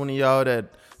last one of y'all that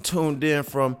tuned in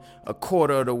from a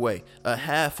quarter of the way, a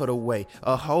half of the way,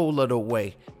 a whole of the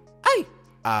way. Hey,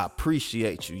 I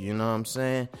appreciate you, you know what I'm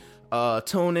saying?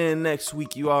 Tune in next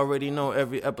week. You already know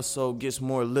every episode gets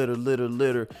more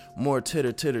litter, more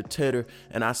titter.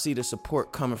 And I see the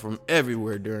support coming from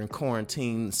everywhere during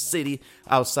quarantine city,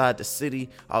 outside the state,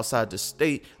 outside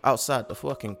the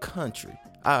fucking country.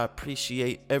 I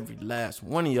appreciate every last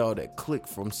one of y'all that clicked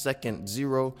from second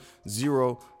 001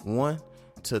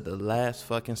 to the last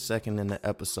fucking second in the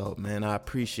episode, man. I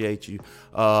appreciate you.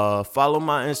 Follow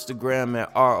my Instagram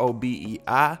at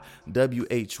ROBEIWHY.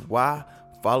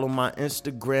 Follow my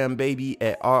Instagram, baby,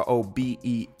 at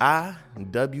ROBEIWHY.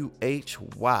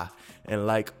 And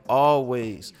like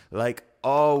always,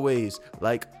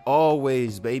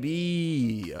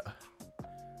 baby,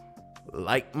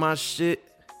 like my shit,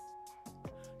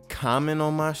 comment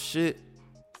on my shit,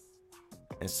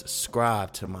 and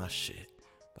subscribe to my shit.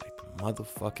 Like the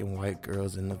motherfucking white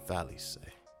girls in the valley say.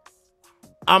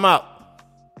 I'm out.